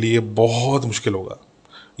पाकिस्तान के लिए बहुत मुश्किल होगा,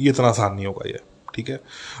 ये इतना आसान नहीं होगा ये, ठीक है।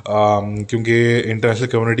 क्योंकि इंटरनेशनल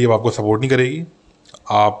कम्युनिटी अब आपको सपोर्ट नहीं करेगी।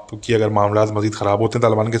 आपकी अगर मामला मज़ीद ख़राब होते हैं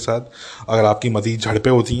तालिबान के साथ, अगर आपकी मज़ीद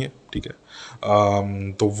झड़पें होती हैं, ठीक है,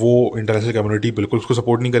 तो वो इंटरनेशनल कम्युनिटी बिल्कुल उसको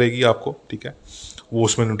सपोर्ट नहीं करेगी आपको, ठीक है। वो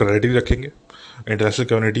उसमें न्यूट्रलिटी रखेंगे, international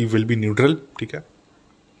community will be neutral, ठीक है।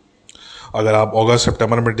 अगर आप अगस्त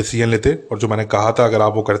सितंबर में डिसीजन लेते और जो मैंने कहा था अगर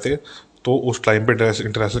आप वो करते तो उस टाइम पे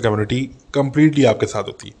इंटरनेशनल कम्युनिटी कम्प्लीटली आपके साथ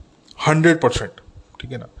होती, 100%,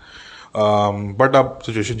 ठीक है ना। बट अब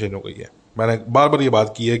सिचुएशन चेंज हो गई है। मैंने बार बार ये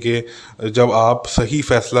बात की है कि जब आप सही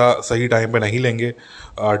फैसला सही टाइम पे नहीं लेंगे,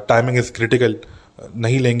 टाइमिंग इज़ क्रिटिकल,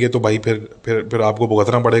 नहीं लेंगे तो भाई फिर आपको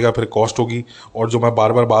भुगतना पड़ेगा, फिर कॉस्ट होगी। और जो मैं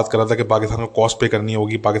बार बार बात कर रहा था कि पाकिस्तान को कॉस्ट पे करनी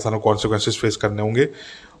होगी, पाकिस्तान को कॉन्सिक्वेंसेज फेस करने होंगे,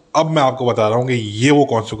 अब मैं आपको बता रहा हूँ कि ये वो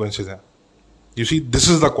कॉन्सिक्वेंसेज हैं। You see, this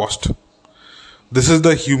is the cost, this is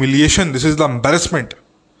the humiliation, this is the embarrassment.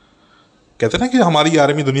 कहते हैं ना कि हमारी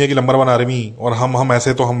आर्मी दुनिया की नंबर 1 आर्मी और हम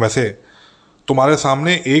ऐसे तो हम वैसे। तुम्हारे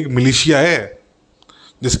सामने एक मिलिशिया है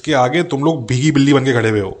जिसके आगे तुम लोग भीगी बिल्ली बन के खड़े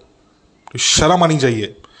हुए हो, तो शर्म आनी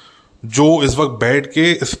चाहिए। जो इस वक्त बैठ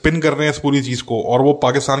के स्पिन कर रहे हैं इस पूरी चीज़ को, और वो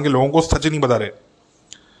पाकिस्तान के लोगों को सच नहीं बता रहे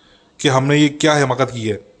कि हमने ये क्या हिमाकत की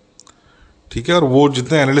है। ठीक है, और वो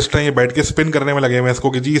जितने एनालिस्ट हैं ये बैठ के स्पिन करने में लगे हुए हैं इसको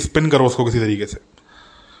कि जी स्पिन करो उसको किसी तरीके से।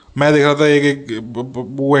 मैं देख रहा था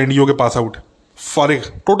वो एनडीओ के पास आउट, फारिग,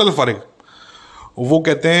 टोटल फारिग। वो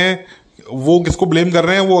कहते हैं, वो किसको ब्लेम कर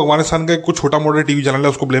रहे हैं, वो अफगानिस्तान का कुछ छोटा मोटा टीवी चैनल है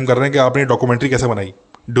उसको ब्लेम कर रहे हैं कि आपने डॉक्यूमेंट्री कैसे बनाई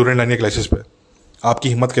ड्यूरेंट लाइन के क्लैशेस पे, आपकी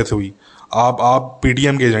हिम्मत कैसे हुई, आप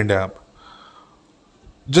पीटीएम के एजेंट हैं आप।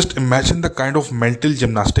 Just imagine the kind of mental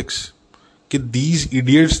gymnastics कि these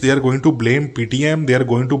idiots they are going to blame PTM, they are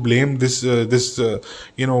going to blame this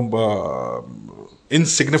you know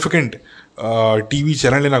insignificant TV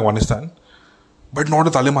channel in Afghanistan, but not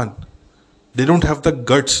the Taliban. They don't have the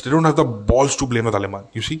guts, they don't have the balls to blame the Taliban,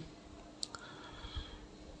 you see.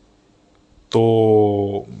 तो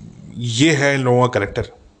ये है इन लोगों का character.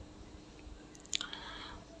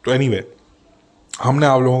 तो anyway, हमने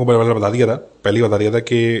आप लोगों को बता दिया था, पहले ही बता दिया था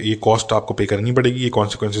कि ये कॉस्ट आपको पे करनी पड़ेगी, ये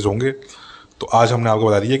कॉन्सिक्वेंसेज होंगे। तो आज हमने आपको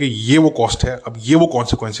बता दिया कि ये वो कॉस्ट है, अब ये वो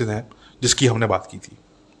कॉन्सिक्वेंसेज हैं जिसकी हमने बात की थी।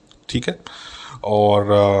 ठीक है,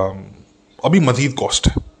 और अभी मज़ीद कॉस्ट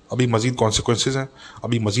है, अभी मज़ीद कॉन्सिक्वेंसेज हैं,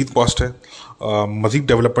 अभी मज़ीद कॉस्ट है, मज़ीद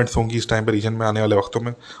डेवलपमेंट्स होंगी इस टाइम पर रीजन में आने वाले वक्तों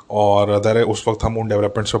में, और ज़रा उस वक्त हम उन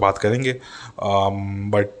डेवलपमेंट्स पर बात करेंगे।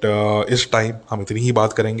 बट इस टाइम हम इतनी ही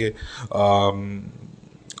बात करेंगे।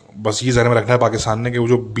 बस ये ज़हन में रखना है पाकिस्तान ने कि वो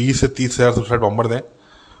जो 20 से 30 हज़ार सुसाइड बॉम्बर हैं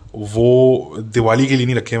वो दिवाली के लिए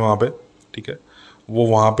नहीं रखे हैं वहाँ पे। ठीक है, वो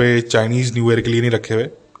वहाँ पे चाइनीज़ न्यू ईयर के लिए नहीं रखे हुए।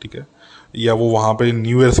 ठीक है, या वो वहाँ पे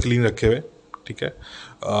न्यू ईयर्स के लिए नहीं रखे हुए। ठीक है,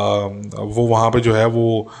 वो वहाँ पे जो है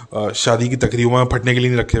वो शादी की तकरीबों में फटने के लिए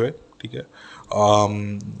नहीं रखे हुए। ठीक है,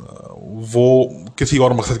 वो किसी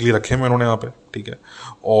और मकसद के लिए रखे हुए उन्होंने यहाँ पे। ठीक है,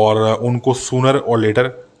 और उनको सूनर और लेटर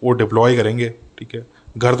वो डिप्लॉय करेंगे। ठीक है,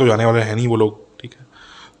 घर तो जाने वाले हैं नहीं वो लोग। ठीक है,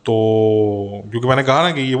 तो क्योंकि मैंने कहा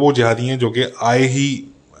ना कि ये वो जिहादी हैं जो कि आए ही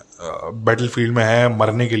बैटल फील्ड में है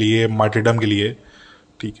मरने के लिए, मार्टिडम के लिए।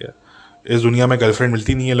 ठीक है, इस दुनिया में गर्लफ्रेंड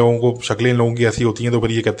मिलती नहीं है लोगों को, शक्लें इन लोगों की ऐसी होती हैं, तो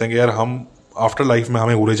फिर ये कहते हैं कि यार हम आफ्टर लाइफ में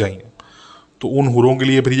हमें हूरे चाहिए, तो उन हुरों के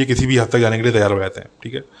लिए फिर ये किसी भी हद तक जाने के लिए तैयार हो जाते हैं।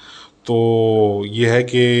 ठीक है, तो ये है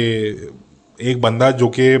कि एक बंदा जो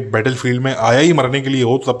कि बैटल फील्ड में आया ही मरने के लिए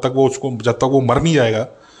हो, तो तब तक वो उसको, जब तक वो मर नहीं जाएगा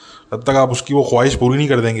तब तक आप उसकी वो ख्वाहिश पूरी नहीं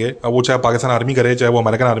कर देंगे। अब वो चाहे पाकिस्तान आर्मी करे, चाहे वो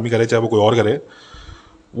अमेरिकन आर्मी करे, चाहे वो कोई और करे,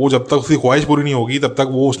 वो जब तक उसकी ख्वाहिश पूरी नहीं होगी तब तक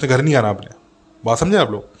वो उसने घर नहीं आना अपने। बात समझे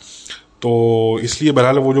आप लोग? तो इसलिए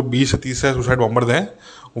बहरहाल वो जो 20 से 30 से सुसाइड बॉम्बर्स हैं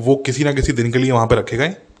वो किसी ना किसी दिन के लिए वहाँ पे रखे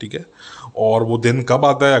गए। ठीक है, और वो दिन कब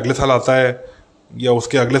आता है, अगले साल आता है या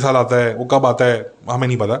उसके अगले साल आता है, वो कब आता है हमें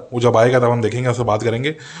नहीं पता, वो जब आएगा तब हम देखेंगे, उससे बात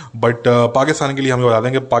करेंगे। बट पाकिस्तान के लिए हम बता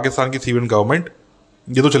दें कि पाकिस्तान की सिविलियन गवर्नमेंट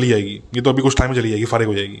ये तो चली जाएगी, ये तो अभी कुछ टाइम में चली जाएगी, फारिग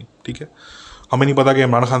हो जाएगी। ठीक है, हमें नहीं पता कि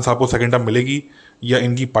इमरान खान साहब को सेकंड टर्म मिलेगी या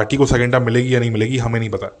इनकी पार्टी को सेकंड टर्म मिलेगी या नहीं मिलेगी, हमें नहीं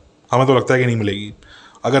पता। हमें तो लगता है कि नहीं मिलेगी।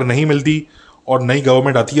 अगर नहीं मिलती और नई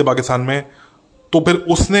गवर्नमेंट आती है पाकिस्तान में, तो फिर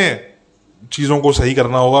उसने चीज़ों को सही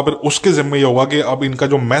करना होगा, फिर उसके ज़िम्मे ये होगा कि अब इनका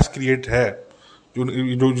जो मैस क्रिएट है, जो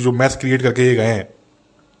जो जो मैस क्रिएट करके ये गए हैं,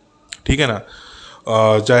 ठीक है ना,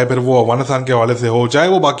 चाहे फिर वो अफगानिस्तान के हवाले से हो, चाहे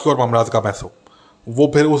वो बाकी और मामलात का मैस हो,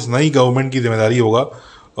 वो फिर उस नई गवर्नमेंट की जिम्मेदारी होगा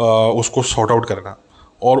उसको सॉर्ट आउट करना,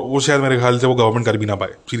 और वो शायद मेरे ख्याल से वो गवर्नमेंट कर भी ना पाए,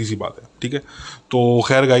 सीधी सी बात है। ठीक है, तो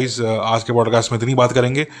खैर गाइस, आज के पॉडकास्ट में इतनी बात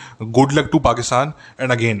करेंगे। Good luck to Pakistan,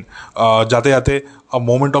 and again जाते जाते a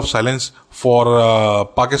moment of silence for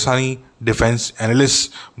Pakistani defence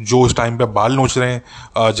analyst जो इस टाइम पे बाल नोच रहे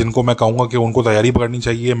हैं, जिनको मैं कहूँगा कि उनको तैयारी पकड़नी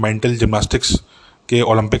चाहिए मेंटल जिम्नास्टिक्स के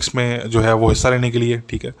ओलंपिक्स में जो है वो हिस्सा लेने के लिए।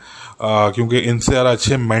 ठीक है, क्योंकि इनसे ज़्यादा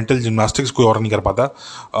अच्छे मेंटल जिम्नास्टिक्स कोई और नहीं कर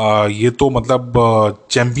पाता। ये तो मतलब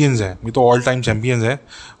चैम्पियंस हैं, ये तो ऑल टाइम चैम्पियंस हैं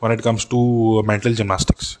when it comes to mental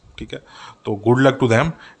gymnastics. ठीक है, तो good luck to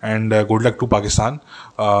them and good luck to Pakistan.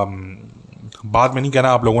 बाद में नहीं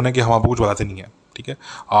कहना आप लोगों ने कि हम आपको कुछ बताते नहीं हैं। ठीक है,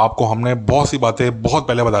 आपको हमने बहुत सी बातें बहुत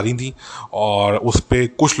पहले बता दी थी और उस पर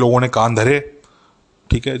कुछ लोगों ने कान धरे।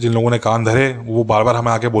 ठीक है, जिन लोगों ने कान धरे वो बार बार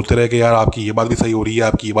हमें आके बोलते रहे कि यार आपकी ये बात भी सही हो रही है,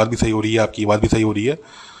 आपकी ये बात भी सही हो रही है, आपकी ये बात भी सही हो रही है।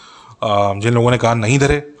 जिन लोगों ने कान नहीं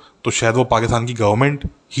धरे तो शायद वो पाकिस्तान की गवर्नमेंट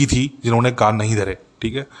ही थी जिन्होंने कान नहीं धरे।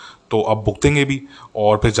 ठीक है, तो अब भुगतेंगे भी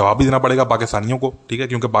और फिर जवाब भी देना पड़ेगा पाकिस्तानियों को। ठीक है,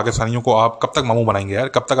 क्योंकि पाकिस्तानियों को आप कब तक मामू बनाएंगे यार,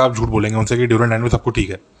 कब तक आप झूठ बोलेंगे उनसे कि ड्यूरेंट लाइन में सब कुछ ठीक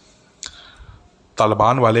है।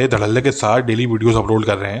 तालिबान वाले धड़ल्ले के साथ डेली वीडियोस अपलोड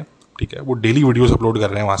कर रहे हैं। ठीक है, वो डेली वीडियोस अपलोड कर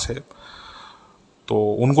रहे हैं वहाँ से, तो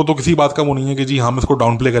उनको तो किसी बात का वो नहीं है कि जी हम इसको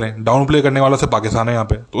डाउन प्ले करें। डाउन प्ले करने वाला से पाकिस्तान है यहाँ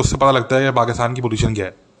पे, तो उससे पता लगता है कि पाकिस्तान की पोजीशन क्या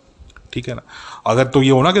है। ठीक है ना, अगर तो ये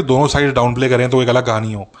हो ना कि दोनों साइड डाउन प्ले करें तो एक अलग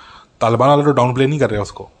कहानी हो। तालिबान वाले तो डाउन प्ले नहीं कर रहे हैं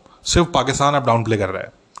उसको, सिर्फ पाकिस्तान अब डाउन प्ले कर रहा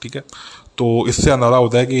है। ठीक है, तो इससे अंदाज़ा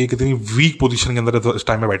होता है कि ये कितनी वीक पोजीशन के अंदर इस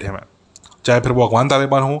टाइम में बैठे हैं। चाहे फिर वो अफगान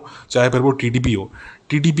तालिबान हो, चाहे फिर वो टीटीपी हो।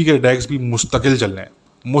 टीटीपी के अटैक्स भी मुस्तकिल चल रहे हैं,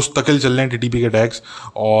 मुस्तकिल चल रहे हैं टीटीपी के अटैक्स,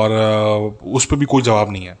 और उस पर भी कोई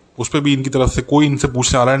जवाब नहीं है, उस पर भी इनकी तरफ से कोई इनसे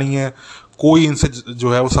पूछने वाला नहीं है, कोई इनसे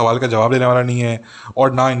जो है वो सवाल का जवाब देने वाला नहीं है,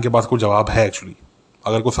 और ना इनके पास कोई जवाब है एक्चुअली।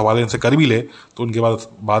 अगर कोई सवाल इनसे कर भी ले तो उनके पास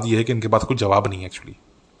बात यह है कि इनके पास कोई जवाब नहीं है एक्चुअली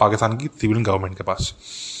पाकिस्तान की सिविलियन गवर्नमेंट के पास।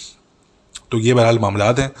 तो ये बहरहाल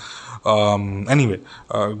मामलात हैं। Anyway,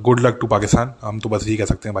 good luck to Pakistan. हम तो बस यही कह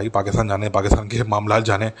सकते हैं भाई, पाकिस्तान जाने, पाकिस्तान के मामलात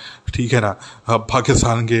जाने, ठीक है ना।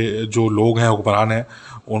 पाकिस्तान के जो लोग हैं, हुक्मरान हैं,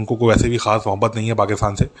 उनको कोई वैसे भी ख़ास मोहब्बत नहीं है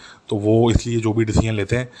पाकिस्तान से, तो वो इसलिए जो भी डिसीजन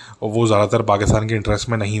लेते हैं वो ज़्यादातर पाकिस्तान के इंटरेस्ट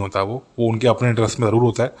में नहीं होता। वो उनके अपने इंटरेस्ट में ज़रूर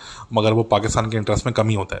होता है, मगर वो पाकिस्तान के इंटरेस्ट में कम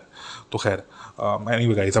ही होता है। तो खैर,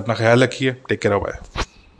 एनीवे गाइस, अपना ख्याल रखिए, टेक केयर, बाय।